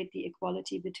celebrate the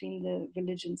equality between the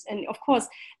religions. And of course,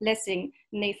 Lessing,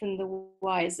 Nathan the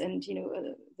Wise, and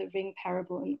the ring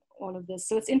parable and all of this.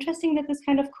 So it's interesting that this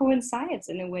kind of coincides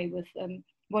in a way with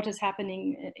what is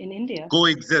happening in India.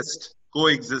 Coexist.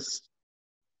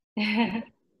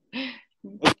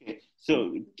 Okay,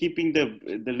 so keeping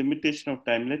the limitation of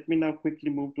time, let me now quickly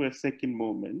move to a second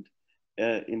moment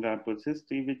in Rampur's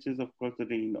history, which is, of course, the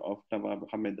reign of Nawab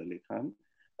Hamid Ali Khan,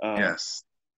 Yes.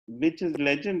 which is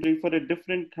legendary for a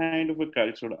different kind of a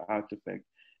cultural artifact.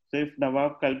 So if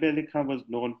Nawab Kalbi Ali Khan was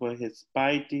known for his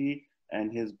piety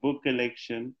and his book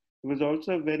collection, he was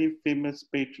also a very famous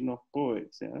patron of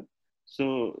poets. Yeah?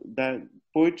 So that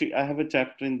poetry, I have a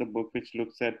chapter in the book which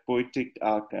looks at poetic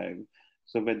archive.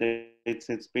 So whether it's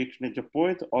his patronage of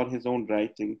poets or his own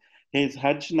writing, his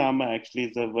Hajnama actually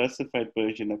is a versified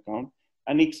Persian account,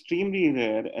 an extremely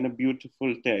rare and a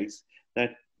beautiful text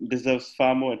that deserves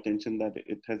far more attention than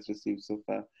it has received so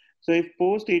far. So if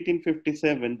post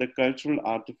 1857, the cultural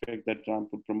artifact that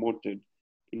Rampur promoted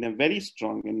in a very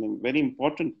strong and a very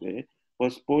important way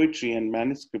was poetry and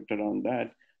manuscript around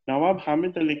that, Nawab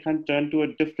Hamid Ali Khan turned to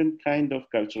a different kind of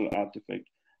cultural artifact.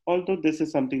 Although this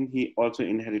is something he also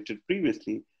inherited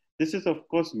previously, this is of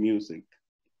course music.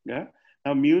 Yeah.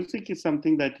 Now music is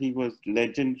something that he was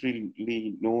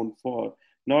legendarily known for,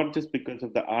 not just because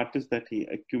of the artists that he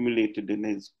accumulated in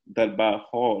his Darbar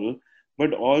Hall,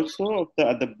 but also of the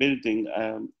other building.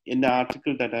 In the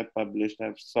article that I published,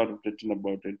 I've sort of written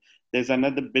about it. There's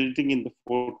another building in the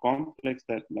fort complex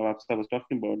that Nawab Sahib was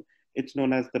talking about. It's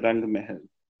known as the Rang Mahal.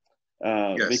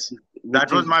 Yes. Which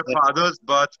That was is my father's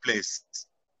birthplace.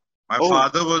 My oh,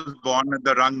 father was born at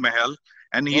the Rang Mahal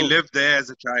and he oh, lived there as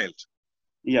a child.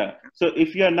 yeah. So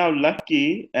if you are now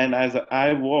lucky, and as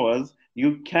I was,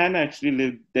 you can actually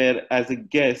live there as a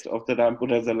guest of the Rampur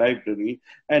Raza Library.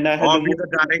 And I had Or the be most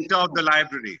the director of the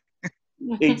library.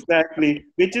 exactly,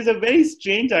 which is a very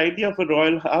strange idea of a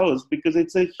royal house because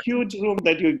it's a huge room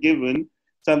that you're given,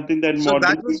 something that So that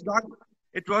modern was not,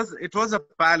 it was a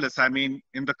palace. I mean,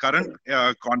 in the current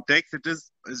context, it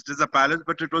is a palace,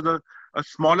 but it was a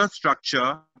smaller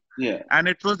structure yeah, and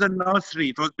it was a nursery.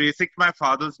 It was basically my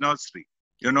father's nursery.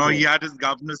 You know, yeah, he had his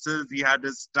governesses, he had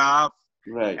his staff,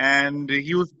 right, and he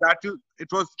used that to, it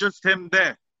was just him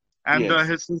there. And yes,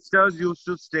 his sisters used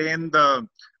to stay in the,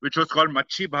 which was called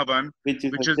Machi Bhavan, which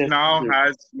is which a is test now tube.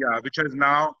 has, yeah, which has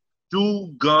now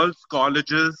two girls'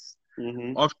 colleges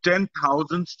Mm-hmm. of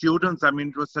 10,000 students. I mean,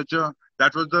 it was such a,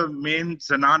 that was the main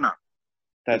Zanana. It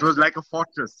That's was like a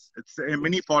fortress. It's a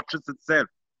mini fortress itself.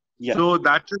 yeah, So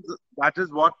that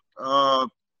is what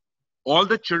all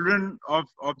the children of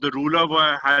the ruler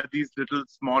had these little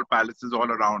small palaces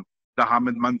all around the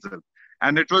Hamid Manzil.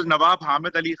 And it was Nawab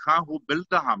Hamid Ali Khan who built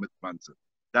the Hamid Manzil.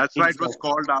 That's why it was exactly.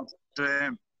 called after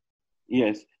him.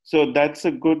 Yes, so that's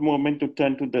a good moment to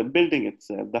turn to the building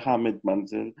itself, the Hamid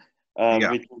Manzil,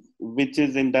 Yeah, which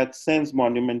is in that sense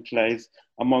monumentalized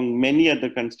among many other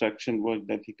construction work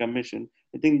that he commissioned.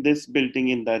 I think this building,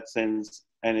 in that sense,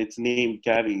 and its name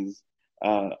carries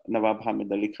Nawab Hamid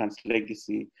Ali Khan's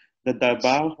legacy. The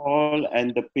Darbar Hall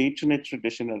and the patronage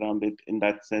tradition around it, in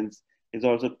that sense, is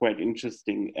also quite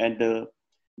interesting. And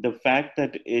the fact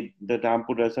that the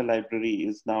Rampur Raza Library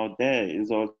is now there is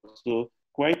also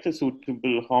quite a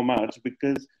suitable homage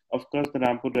because, of course, the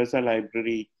Rampur Raza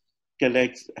Library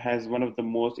has one of the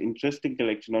most interesting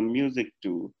collection on music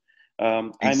too.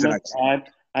 Um, I must exactly. add,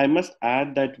 I must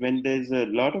add that when there's a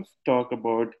lot of talk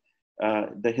about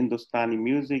the Hindustani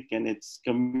music and its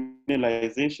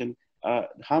communalization,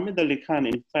 Hamid Ali Khan,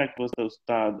 in fact, was the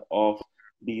ustad of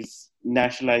these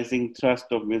nationalizing thrust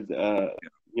of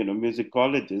music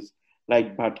colleges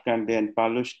like Bhatkande and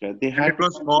Palushka. They And had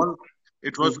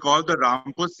it was called the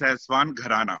Rampur Sehswan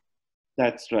Gharana.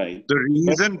 That's right. The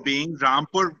reason being,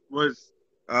 Rampur was,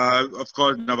 of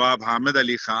course, Nawab Hamid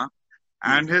Ali Khan,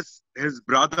 and his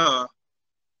brother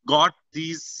got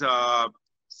these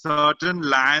certain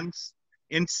lands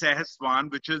in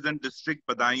Sehswan, which is in district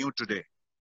Badaयूं today.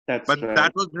 That's but right.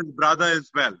 that was his brother as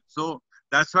well. So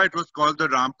that's why it was called the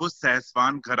Rampur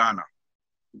Sehswan Gharana.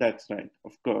 That's right,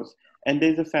 of course. And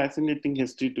there's a fascinating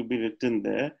history to be written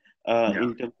there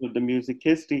in terms of the music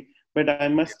history. But I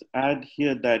must add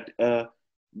here that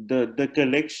the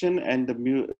collection and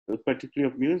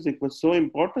particularly of music was so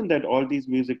important that all these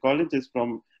music colleges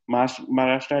from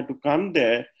Maharashtra had to come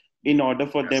there in order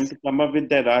for them to come up with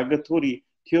their raga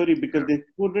theory because they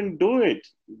couldn't do it.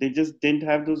 They just didn't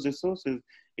have those resources.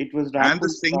 It was and the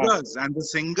singers.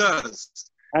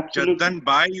 Absolutely.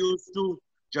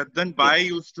 Jaddan Bai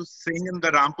used to sing in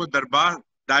the Rampur Darbar.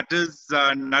 That is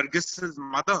Nargis's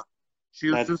mother. She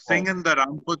used to sing in the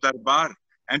Rampur Darbar,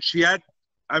 and she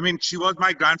was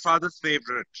my grandfather's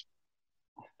favorite.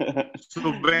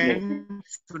 So when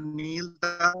Sunil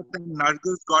Das and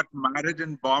Nargis got married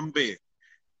in Bombay,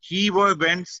 he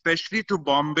went specially to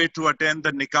Bombay to attend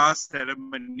the nikah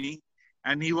ceremony,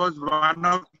 and he was one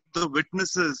of the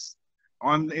witnesses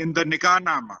in the nikah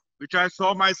nama, which I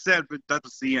saw myself with that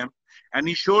CM, and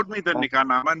he showed me the nikah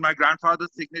nama, and my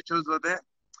grandfather's signatures were there.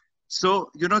 So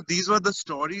these were the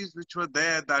stories which were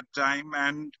there at that time,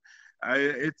 and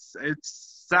it's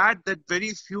sad that very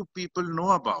few people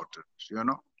know about it.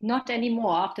 Not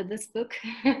anymore after this book.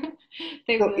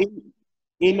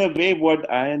 In a way, what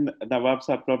I and Nawab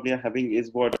Sahab probably are having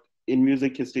is what in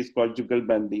music history is called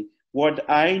Jugalbandi. What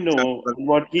I know,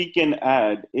 what he can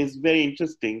add is very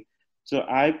interesting. So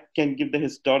I can give the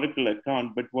historical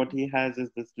account, but what he has is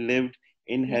this lived,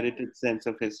 inherited sense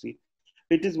of history.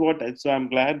 It is so I'm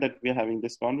glad that we're having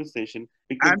this conversation.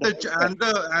 Because and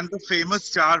the famous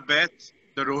Char Bet,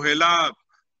 the Rohela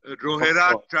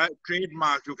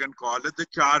trademark, you can call it, the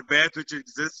Char Bet, which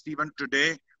exists even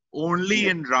today only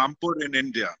in Rampur in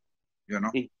India.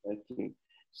 Exactly.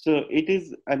 So it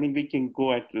is, we can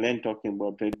go at length talking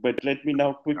about it, but let me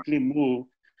now quickly move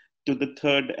to the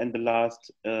third and the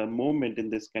last moment in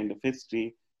this kind of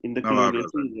history in the colonial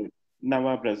period.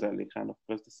 Nawab Raza Ali Khan, of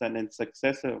course, the son and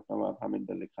successor of Nawab Hamid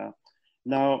Ali Khan.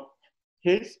 Now,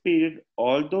 his period,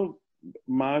 although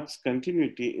marks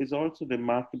continuity, is also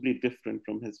remarkably different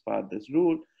from his father's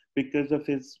rule because of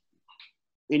his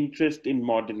interest in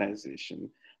modernization.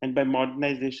 And by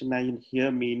modernization, I here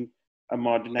mean a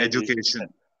modernization. Education.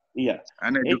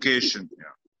 And education.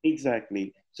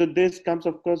 Exactly. So this comes,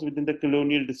 of course, within the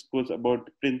colonial discourse about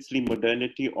princely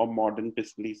modernity or modern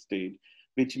princely state,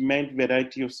 which meant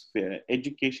variety of sphere,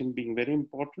 education being very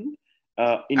important.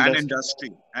 And industry.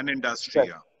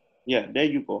 Yeah, there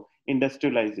you go.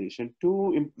 Industrialization,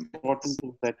 two important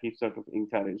things that he sort of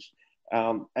encouraged.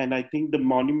 And I think the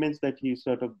monuments that he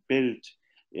sort of built,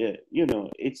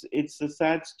 it's a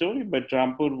sad story, but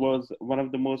Rampur was one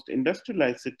of the most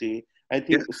industrialized city. I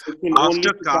think after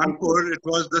Kanpur, it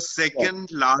was the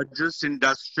second largest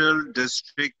industrial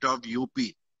district of UP.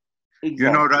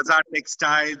 Exactly. Raza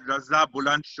Textiles, Raza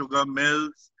Buland Sugar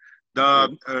Mills,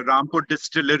 the Rampur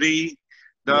Distillery,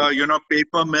 the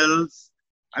paper mills.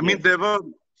 There were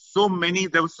so many.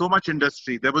 There was so much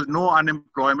industry. There was no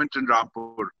unemployment in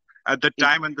Rampur at the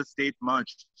time when the state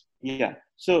merged. Yeah.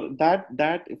 So that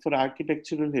for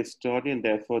architectural historian,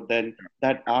 therefore, then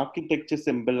that architecture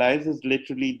symbolizes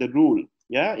literally the rule,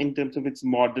 in terms of its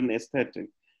modern aesthetic.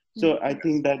 So I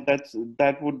think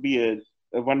that would be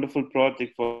a wonderful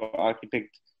project for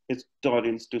architect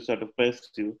historians to sort of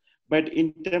pursue. But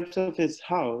in terms of his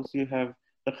house, you have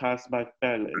the Khas Bagh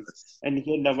Palace. And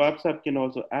here Nawab Sahab can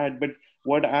also add, but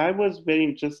what I was very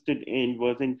interested in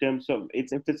was in terms of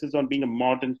its emphasis on being a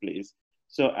modern place.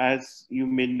 So as you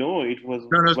may know, it was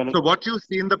So what you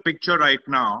see in the picture right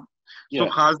now, so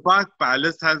Khas Bagh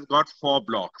Palace has got 4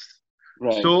 blocks.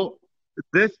 Right. So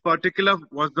this particular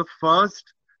was the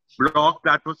first block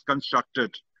that was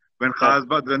constructed when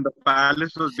the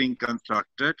palace was being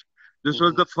constructed. This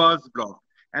was the first block.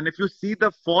 And if you see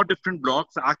the 4 different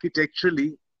blocks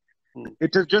architecturally,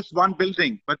 it is just one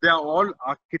building, but they are all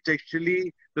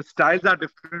architecturally, the styles are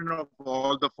different of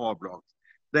all the 4 blocks.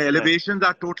 The elevations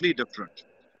are totally different.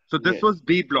 So this was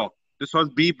B block. This was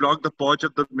B block, the porch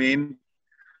of the main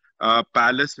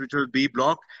palace, which was B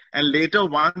block. And later,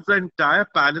 once the entire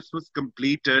palace was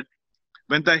completed,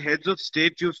 when the heads of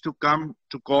state used to come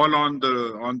to call on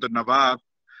the Nawab,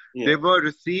 they were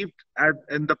received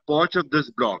in the porch of this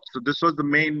block. So this was the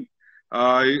main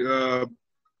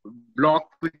block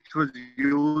which was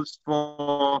used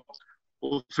for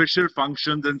official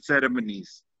functions and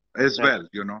ceremonies as well,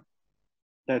 you know.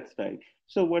 That's right.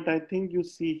 So what I think you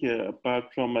see here, apart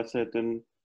from a certain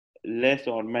less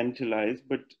ornamentalized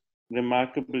but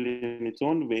remarkable in its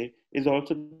own way, is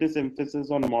also this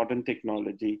emphasis on modern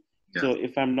technology. Yeah. So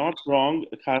if I'm not wrong,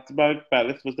 Khas Bagh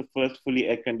Palace was the first fully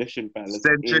air-conditioned palace.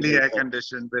 Centrally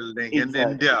air-conditioned building in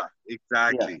India.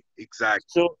 Exactly, exactly.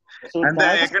 So and the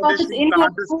air-conditioning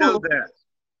plant is still there.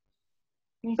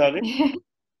 Sorry?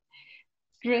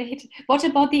 Great. What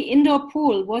about the indoor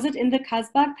pool? Was it in the Khas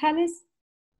Bagh Palace?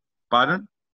 Pardon?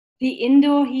 The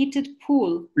indoor heated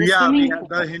pool.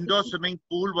 The indoor swimming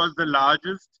pool was the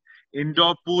largest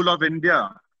indoor pool of India.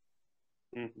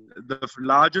 Mm-hmm. The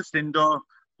largest indoor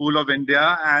pool of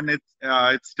India, and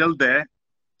it's still there.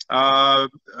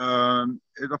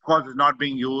 It, of course, is not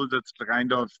being used. It's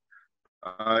kind of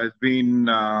it's been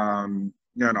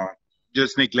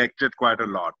just neglected quite a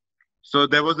lot. So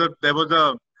there was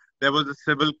a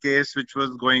civil case which was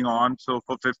going on. So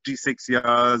for 56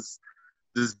 years,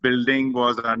 this building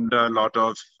was under a lot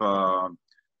of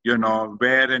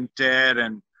wear and tear,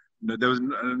 and there was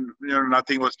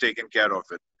nothing was taken care of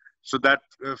it. So that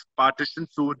partition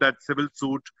suit, that civil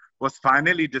suit, was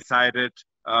finally decided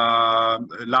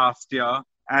last year,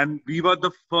 and we were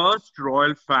the first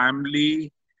royal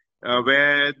family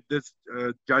where this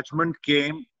judgment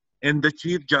came in the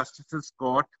Chief Justice's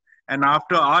court. And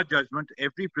after our judgment,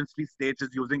 every princely state is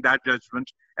using that judgment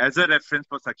as a reference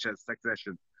for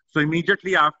succession. So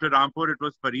immediately after Rampur, it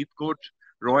was Faridkot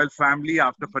royal family.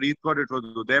 After Faridkot, it was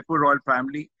Udaipur royal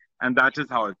family, and that is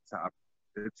how it's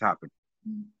happened.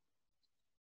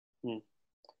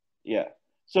 Yeah.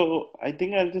 So I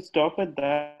think I'll just stop at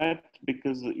that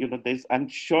because I'm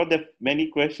sure there are many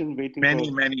questions waiting.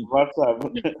 Many. WhatsApp.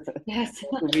 Yes.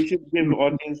 So we should give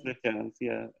audience the chance,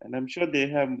 and I'm sure they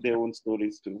have their own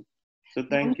stories too. So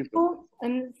thank you.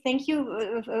 And thank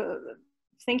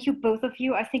you both of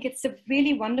you. I think it's a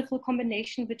really wonderful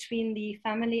combination between the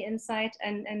family insight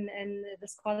and the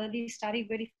scholarly study.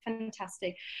 Really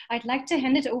fantastic. I'd like to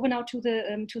hand it over now to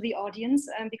the audience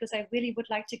because I really would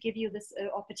like to give you this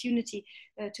opportunity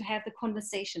to have the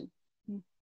conversation.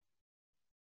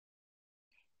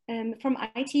 From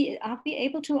IT, are we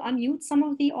able to unmute some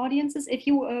of the audiences? If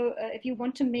you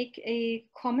want to make a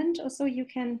comment or so, you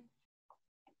can.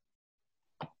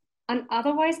 And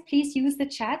otherwise, please use the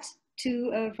chat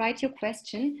to write your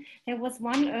question. There was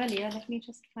one earlier. Let me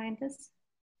just find this.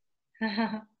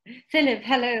 Philip,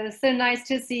 hello. So nice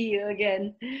to see you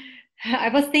again. I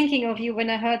was thinking of you when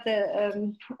I heard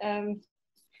the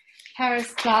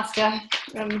Paris plaster,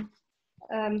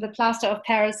 the plaster of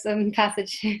Paris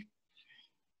passage.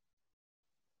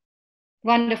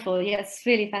 Wonderful. Yes,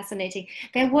 really fascinating.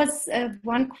 There was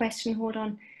one question. Hold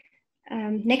on.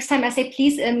 Next time I say,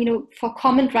 please, for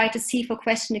comment, write a C, for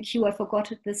question, a Q. I forgot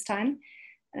it this time.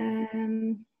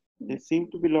 There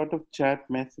seem to be a lot of chat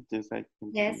messages, I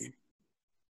think. Yes.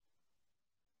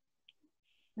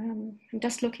 I'm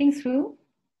just looking through.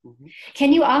 Mm-hmm.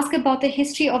 Can you ask about the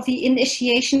history of the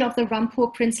initiation of the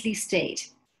Rampur princely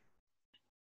state?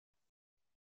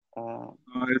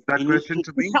 Is that question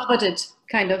to me? We covered it,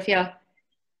 kind of, yeah.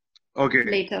 Okay.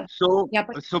 Later. So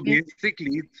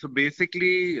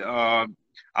basically,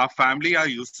 our family are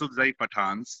Yusufzai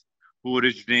Pathans who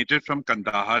originated from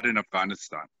Kandahar in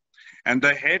Afghanistan. And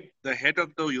the head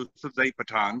of the Yusufzai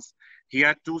Pathans, he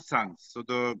had two sons. So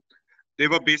they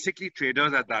were basically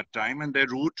traders at that time, and their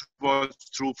route was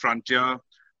through frontier,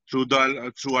 through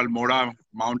Almora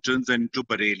mountains and to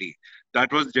Bareilly.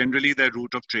 That was generally their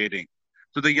route of trading.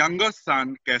 So the younger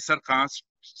son, Kaisar Khan,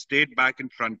 stayed back in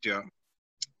frontier.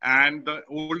 And the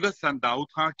older son, Daud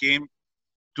Khan, came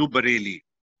to Bareilly.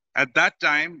 At that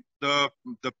time, the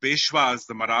Peshwas,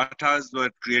 the Marathas, were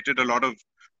created a lot of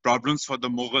problems for the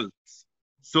Mughals.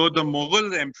 So the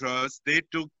Mughal emperors, they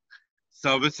took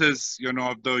services,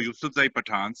 of the Yusufzai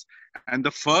Pathans. And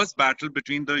the first battle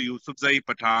between the Yusufzai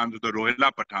Pathans, the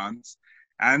Rohilla Pathans,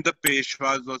 and the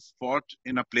Peshwas was fought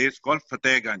in a place called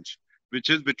Fatehganj,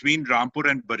 which is between Rampur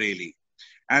and Bareilly.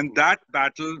 And that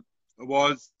battle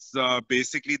was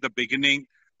basically the beginning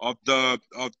of the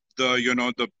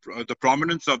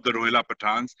prominence of the Rohilla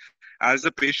Pathans, as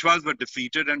the Peshwas were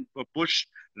defeated and were pushed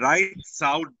right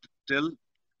south till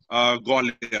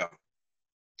Gwalior.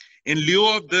 In lieu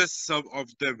of this, of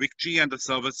the victory and the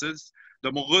services,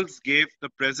 the Mughals gave the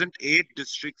present 8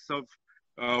 districts of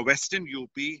Western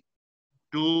UP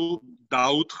to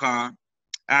Daud Khan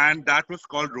And that was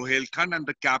called Rohilkhand, and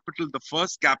the capital, the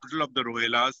first capital of the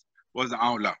Rohilas was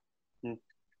Aula. Hmm.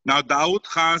 Now, Dawood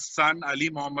Khan's son, Ali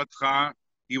Muhammad Khan,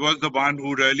 he was the one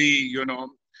who really,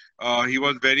 he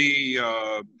was very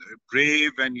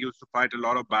brave and used to fight a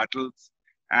lot of battles.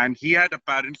 And he had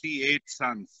apparently 8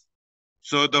 sons.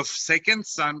 So the second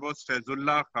son was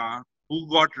Faizullah Khan, who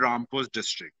got Rampur's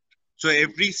district. So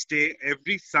every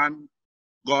son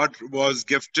was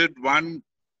gifted one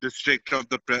district of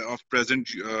present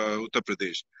Uttar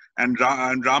Pradesh, and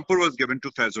Rampur was given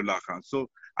to Faizullah Khan. So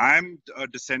I am a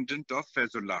descendant of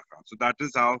Faizullah Khan. So that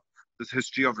is how this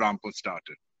history of Rampur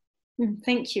started.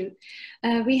 Thank you.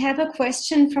 We have a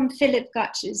question from Philip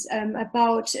Gutches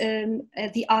about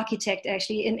the architect,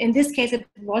 actually. In this case, it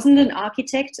wasn't an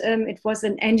architect. It was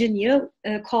an engineer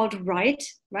called Wright,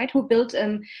 who built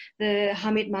the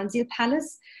Hamid Manzil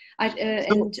Palace.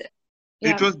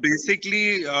 It was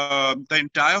basically the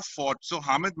entire fort. So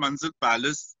Hamid Manzil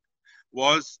Palace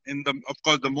was of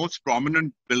course, the most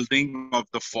prominent building of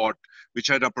the fort, which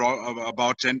had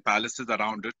about 10 palaces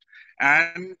around it.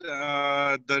 And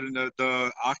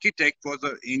the architect was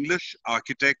an English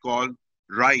architect called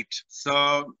Wright.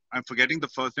 Sir, I'm forgetting the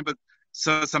first name, but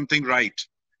Sir something Wright.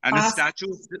 And his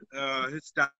statue,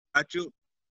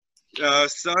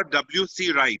 Sir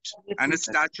W.C. Wright. And his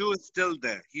statue is still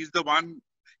there. He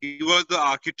was the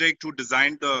architect who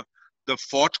designed the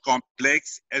fort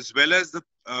complex as well as the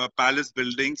palace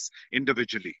buildings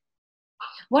individually.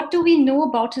 What do we know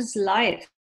about his life?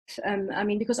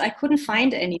 Because I couldn't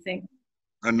find anything.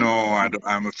 No,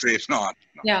 I'm afraid not.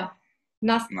 No. Yeah,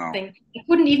 nothing. No. I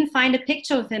couldn't even find a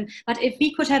picture of him. But if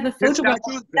we could have a photograph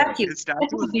of his statue is there.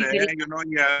 Really...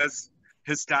 he has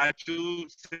his statue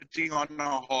sitting on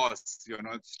a horse.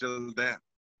 It's still there.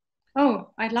 Oh,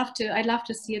 I'd love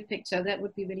to see a picture. That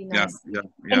would be really nice. Yeah.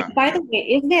 And by the way,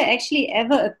 is there actually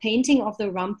ever a painting of the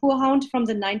Rampur Hound from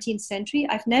the 19th century?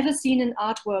 I've never seen an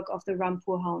artwork of the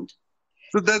Rampur Hound.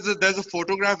 So there's a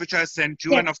photograph which I sent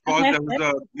you, yes, and of course there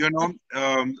was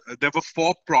there were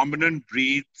 4 prominent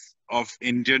breeds of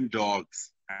Indian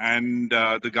dogs, and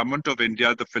the government of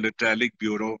India, the Philatelic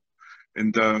Bureau,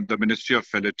 in the Ministry of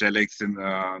Philatelics in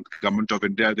the government of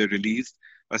India, they released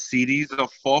a series of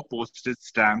 4 postage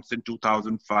stamps in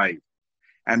 2005,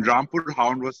 and Rampur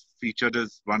Hound was featured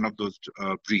as one of those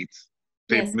breeds,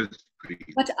 famous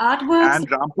breeds. But artworks and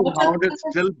Rampur Hound is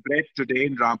still bred today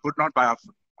in Rampur, not by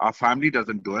our family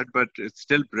doesn't do it, but it's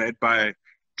still bred by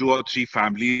 2 or 3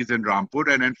 families in Rampur.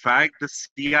 And in fact, the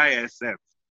CISF,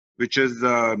 which is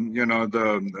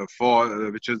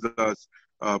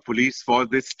police force,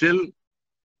 they still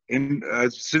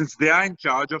since they are in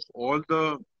charge of all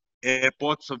the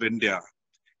airports of India,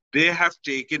 they have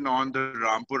taken on the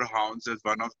Rampur Hounds as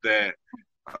one of their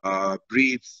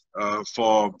breeds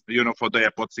for the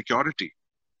airport security.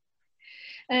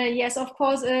 Yes, of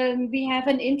course. We have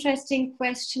an interesting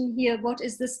question here. What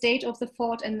is the state of the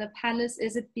fort and the palace?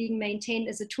 Is it being maintained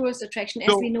as a tourist attraction?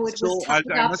 As we know, it was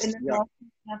tucked up in the north.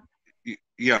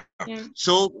 Yeah.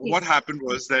 So what happened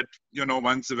was that,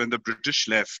 once when the British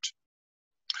left,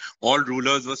 all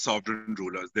rulers were sovereign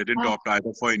rulers. They didn't opt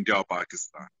either for India or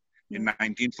Pakistan in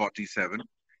 1947.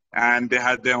 And they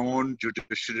had their own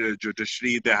judiciary,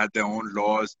 they had their own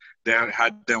laws, they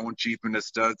had their own chief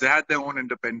ministers, they had their own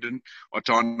independent,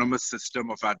 autonomous system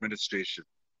of administration.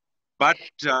 But,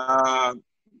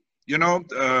 you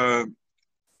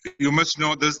must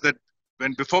know this, that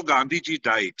before Gandhiji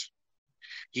died,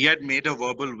 he had made a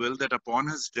verbal will that upon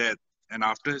his death and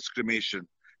after his cremation,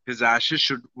 his ashes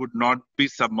would not be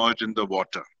submerged in the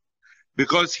water,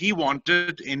 because he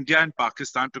wanted India and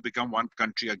Pakistan to become one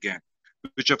country again,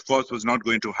 which of course was not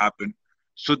going to happen.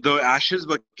 So the ashes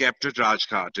were kept at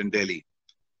Rajghat in Delhi.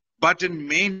 But in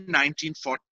May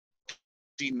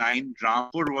 1949,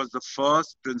 Rampur was the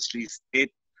first princely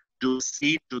state to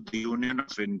cede to the Union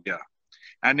of India.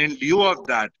 And in lieu of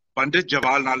that, Pandit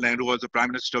Jawaharlal Nehru was the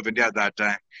Prime Minister of India at that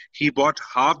time. He brought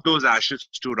half those ashes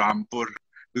to Rampur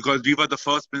because we were the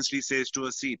first princely states to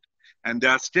accede. And they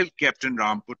are still kept in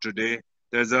Rampur today.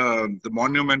 There's the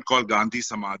monument called Gandhi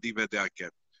Samadhi where they are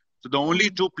kept. So the only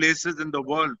 2 places in the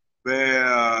world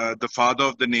where the father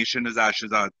of the nation is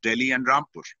ashes are Delhi and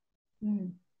Rampur.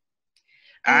 Mm.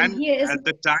 And at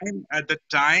the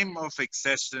time of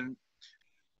accession,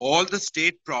 all the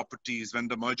state properties, when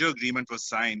the merger agreement was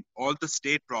signed, all the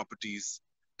state properties,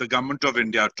 the government of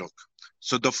India took.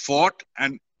 So the fort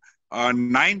and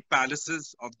 9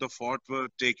 palaces of the fort were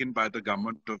taken by the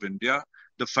government of India.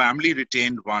 The family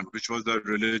retained 1, which was a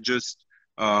religious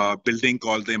building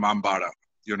called the Imambara.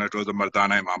 It was a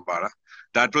Mardana Imambara.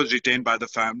 That was retained by the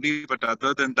family, but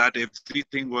other than that,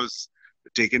 everything was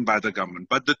taken by the government.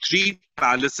 But the three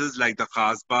palaces like the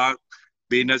Khas Bagh,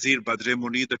 Benazir, Badre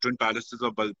Muni, the twin palaces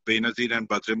of Benazir and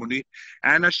Badre Muni,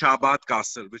 and a Shahabad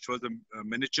castle, which was a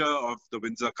miniature of the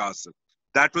Windsor castle.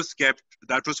 That was kept,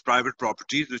 that was private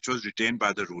property, which was retained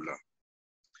by the ruler.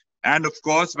 And of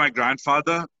course, my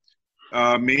grandfather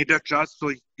made a trust.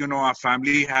 So, you know, our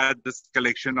family had this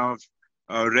collection of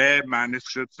rare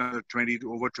manuscripts,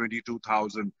 over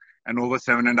 22,000 and over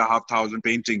 7,500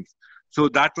 paintings. So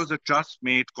that was a trust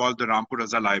made called the Rampur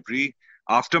Raza Library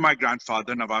after my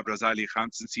grandfather, Nawab Raza Ali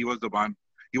Khan, since he was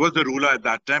the ruler at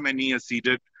that time, and he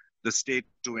acceded the state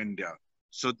to India.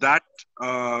 So that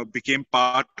became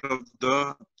part of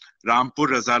the Rampur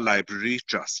Raza Library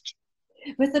Trust.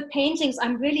 With the paintings,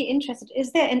 I'm really interested.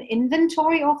 Is there an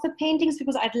inventory of the paintings?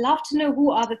 Because I'd love to know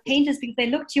who are the painters, because they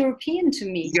looked European to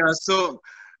me. Yeah, so,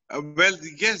 well,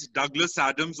 yes, Douglas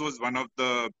Adams was one of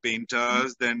the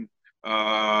painters. Then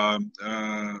I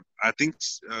think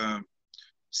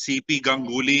C.P.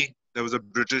 Ganguly, there was a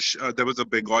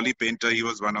Bengali painter, he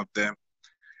was one of them.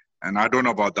 And I don't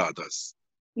know about the others.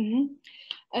 Mm-hmm.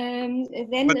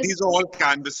 But these are all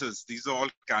canvases. These are all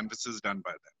canvases done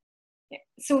by them.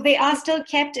 So they are still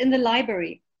kept in the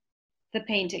library, the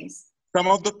paintings? Some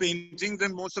of the paintings,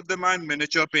 and most of them are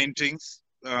miniature paintings.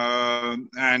 You know,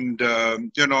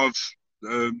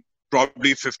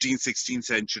 probably 15th, 16th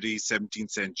century,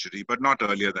 17th century, but not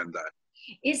earlier than that.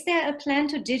 Is there a plan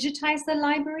to digitize the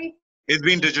library? It's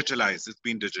been digitalized. It's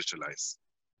been digitalized.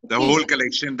 The whole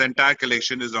collection, the entire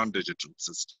collection is on digital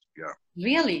system. Yeah.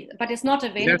 Really? But it's not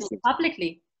available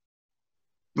publicly?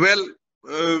 Well,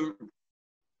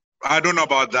 I don't know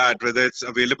about that, whether it's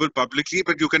available publicly,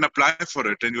 but you can apply for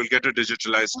it and you'll get a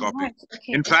digitalized copy. Right.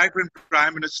 Okay. In fact, when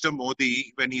Prime Minister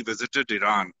Modi, when he visited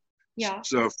Iran,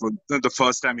 so for the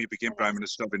first time he became Prime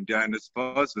Minister of India, and his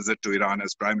first visit to Iran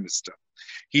as Prime Minister,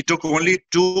 he only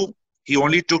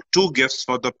took two gifts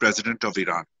for the President of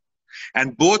Iran.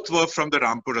 And both were from the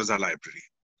Rampur Raza Library.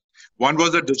 One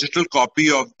was a digital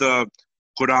copy of the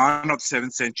Quran of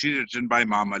 7th century written by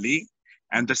Imam Ali.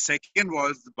 And the second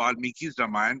was Valmiki's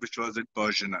Ramayana, which was in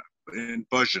Persian.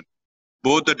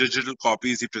 Both the digital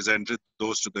copies, he presented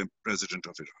those to the President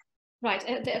of Iran. Right.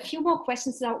 A few more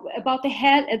questions now about the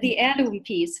heirloom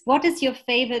piece. What is your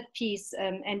favorite piece,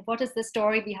 and what is the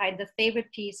story behind the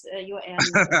favorite piece, your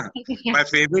heirloom? My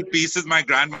favorite piece is my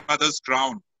grandmother's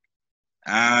crown.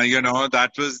 You know,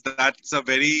 that's a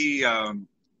very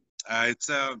it's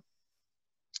a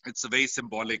very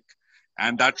symbolic,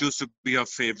 and that used to be her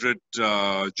favorite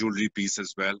jewelry piece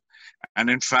as well. And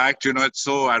in fact, you know, it's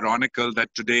so ironical that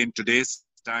today, in today's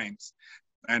times,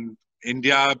 and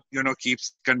India, you know,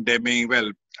 keeps condemning,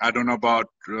 well, I don't know about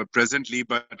presently,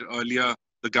 but earlier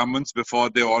the governments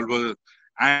before, they all were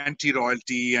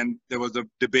anti-royalty, and there was a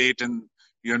debate, and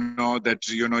you know that,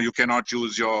 you know, you cannot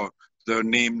use the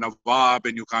name Nawab,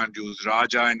 and you can't use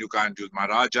Raja, and you can't use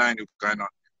Maharaja, and you cannot,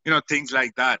 you know, things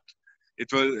like that.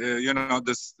 It was, you know,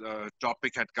 this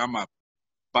topic had come up.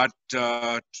 But,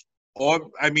 I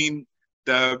mean,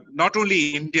 not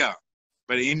only India,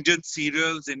 but Indian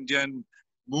serials, Indian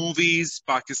movies,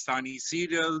 Pakistani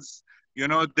serials, you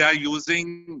know, they are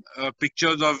using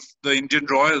pictures of the Indian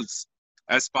royals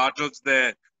as part of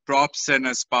their props and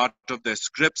as part of their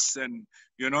scripts. And,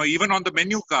 you know, even on the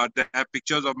menu card, they have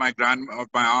pictures of my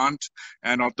aunt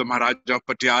and of the Maharaja of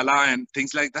Patiala and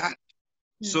things like that.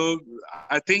 So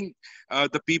I think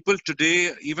the people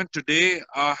today, even today,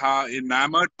 are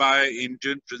enamored by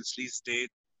Indian princely state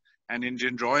and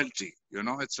Indian royalty. You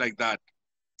know, it's like that.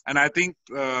 And I think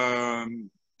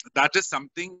that is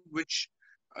something which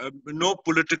no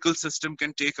political system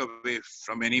can take away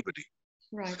from anybody.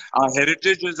 Right. Our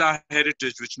heritage is our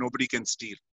heritage, which nobody can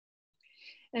steal.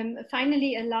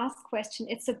 Finally, a last question.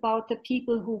 It's about the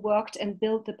people who worked and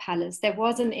built the palace. There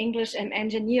was an English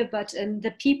engineer, but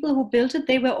the people who built it,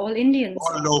 they were all Indians.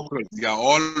 All local, yeah,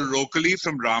 all locally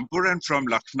from Rampur and from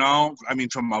Lucknow. I mean,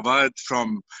 from Awadh,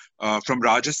 from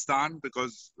Rajasthan,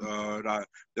 because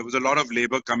there was a lot of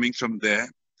labor coming from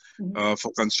there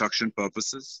for construction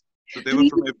purposes. So they were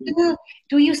from everywhere.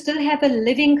 Do you still have a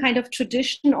living kind of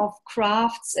tradition of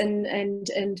crafts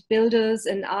and builders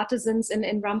and artisans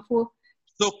in Rampur?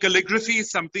 So calligraphy is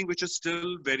something which is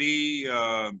still very,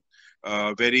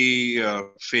 very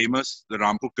famous. The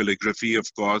Rampur calligraphy,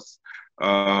 of course.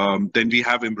 Then we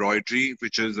have embroidery,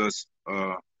 which is a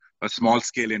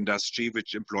small-scale industry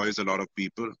which employs a lot of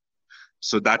people.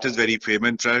 So that is very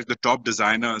famous. The top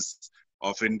designers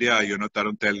of India, you know,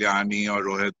 Tarun Telyani or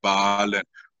Rohit Bal, and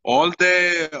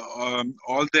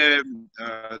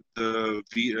the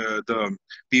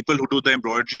people who do the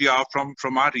embroidery are from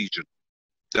our region.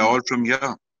 They're all from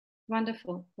here.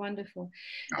 Wonderful, wonderful.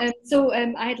 Yeah. So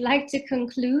I'd like to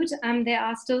conclude. There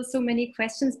are still so many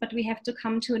questions, but we have to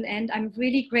come to an end. I'm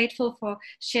really grateful for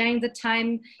sharing the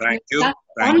time. Thank you. Just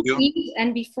Thank on you. Eid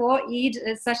and before Eid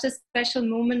is such a special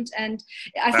moment, and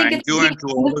I think Thank it's you, really and to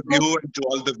all of you, and to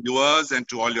all the viewers, and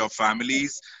to all your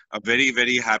families, a very,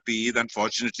 very happy Eid.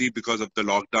 Unfortunately, because of the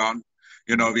lockdown,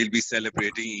 we'll be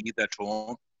celebrating Eid at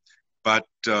home. But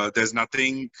there's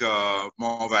nothing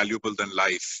more valuable than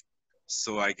life.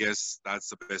 So I guess that's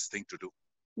the best thing to do.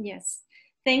 Yes.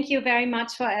 Thank you very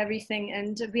much for everything.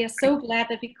 And we are so glad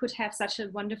that we could have such a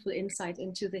wonderful insight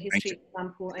into the history of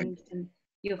Rampur and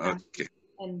your family. Okay.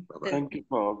 And thank you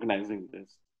for organizing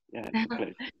this. Yeah, it's a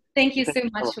pleasure. Thank you so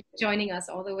much for joining us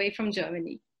all the way from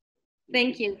Germany.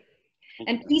 Thank you.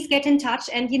 And please get in touch.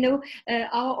 And,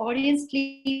 our audience,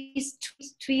 please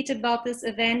tweet about this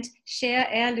event, share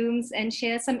heirlooms, and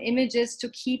share some images to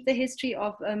keep the history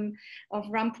of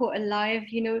Rampur alive.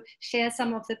 Share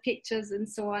some of the pictures and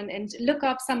so on, and look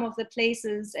up some of the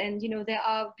places. And, there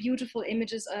are beautiful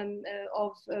images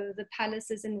of the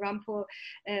palaces in Rampur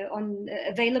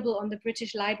available on the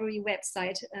British Library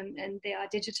website, and they are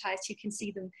digitized. You can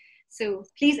see them. So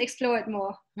please explore it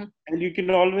more. And you can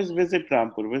always visit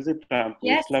Rampur.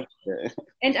 Yes.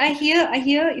 And I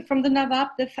hear from the Nawab,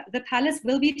 the palace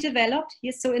will be developed.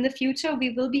 Yes, so in the future we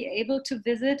will be able to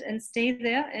visit and stay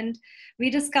there and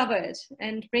rediscover it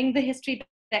and bring the history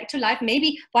back to life.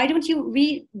 Maybe why don't you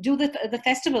redo the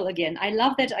festival again? I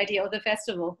love that idea of the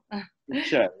festival.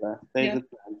 Sure, there's a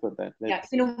plan for that. Yeah,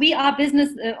 we are business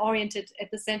oriented at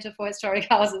the Center for Historic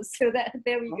Houses, so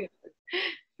there we go.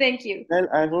 Thank you. Well,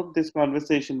 I hope this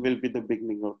conversation will be the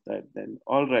beginning of that then.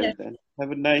 All right, then.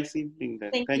 Have a nice evening then.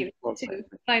 Thank you. For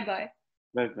Bye-bye.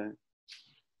 Bye-bye.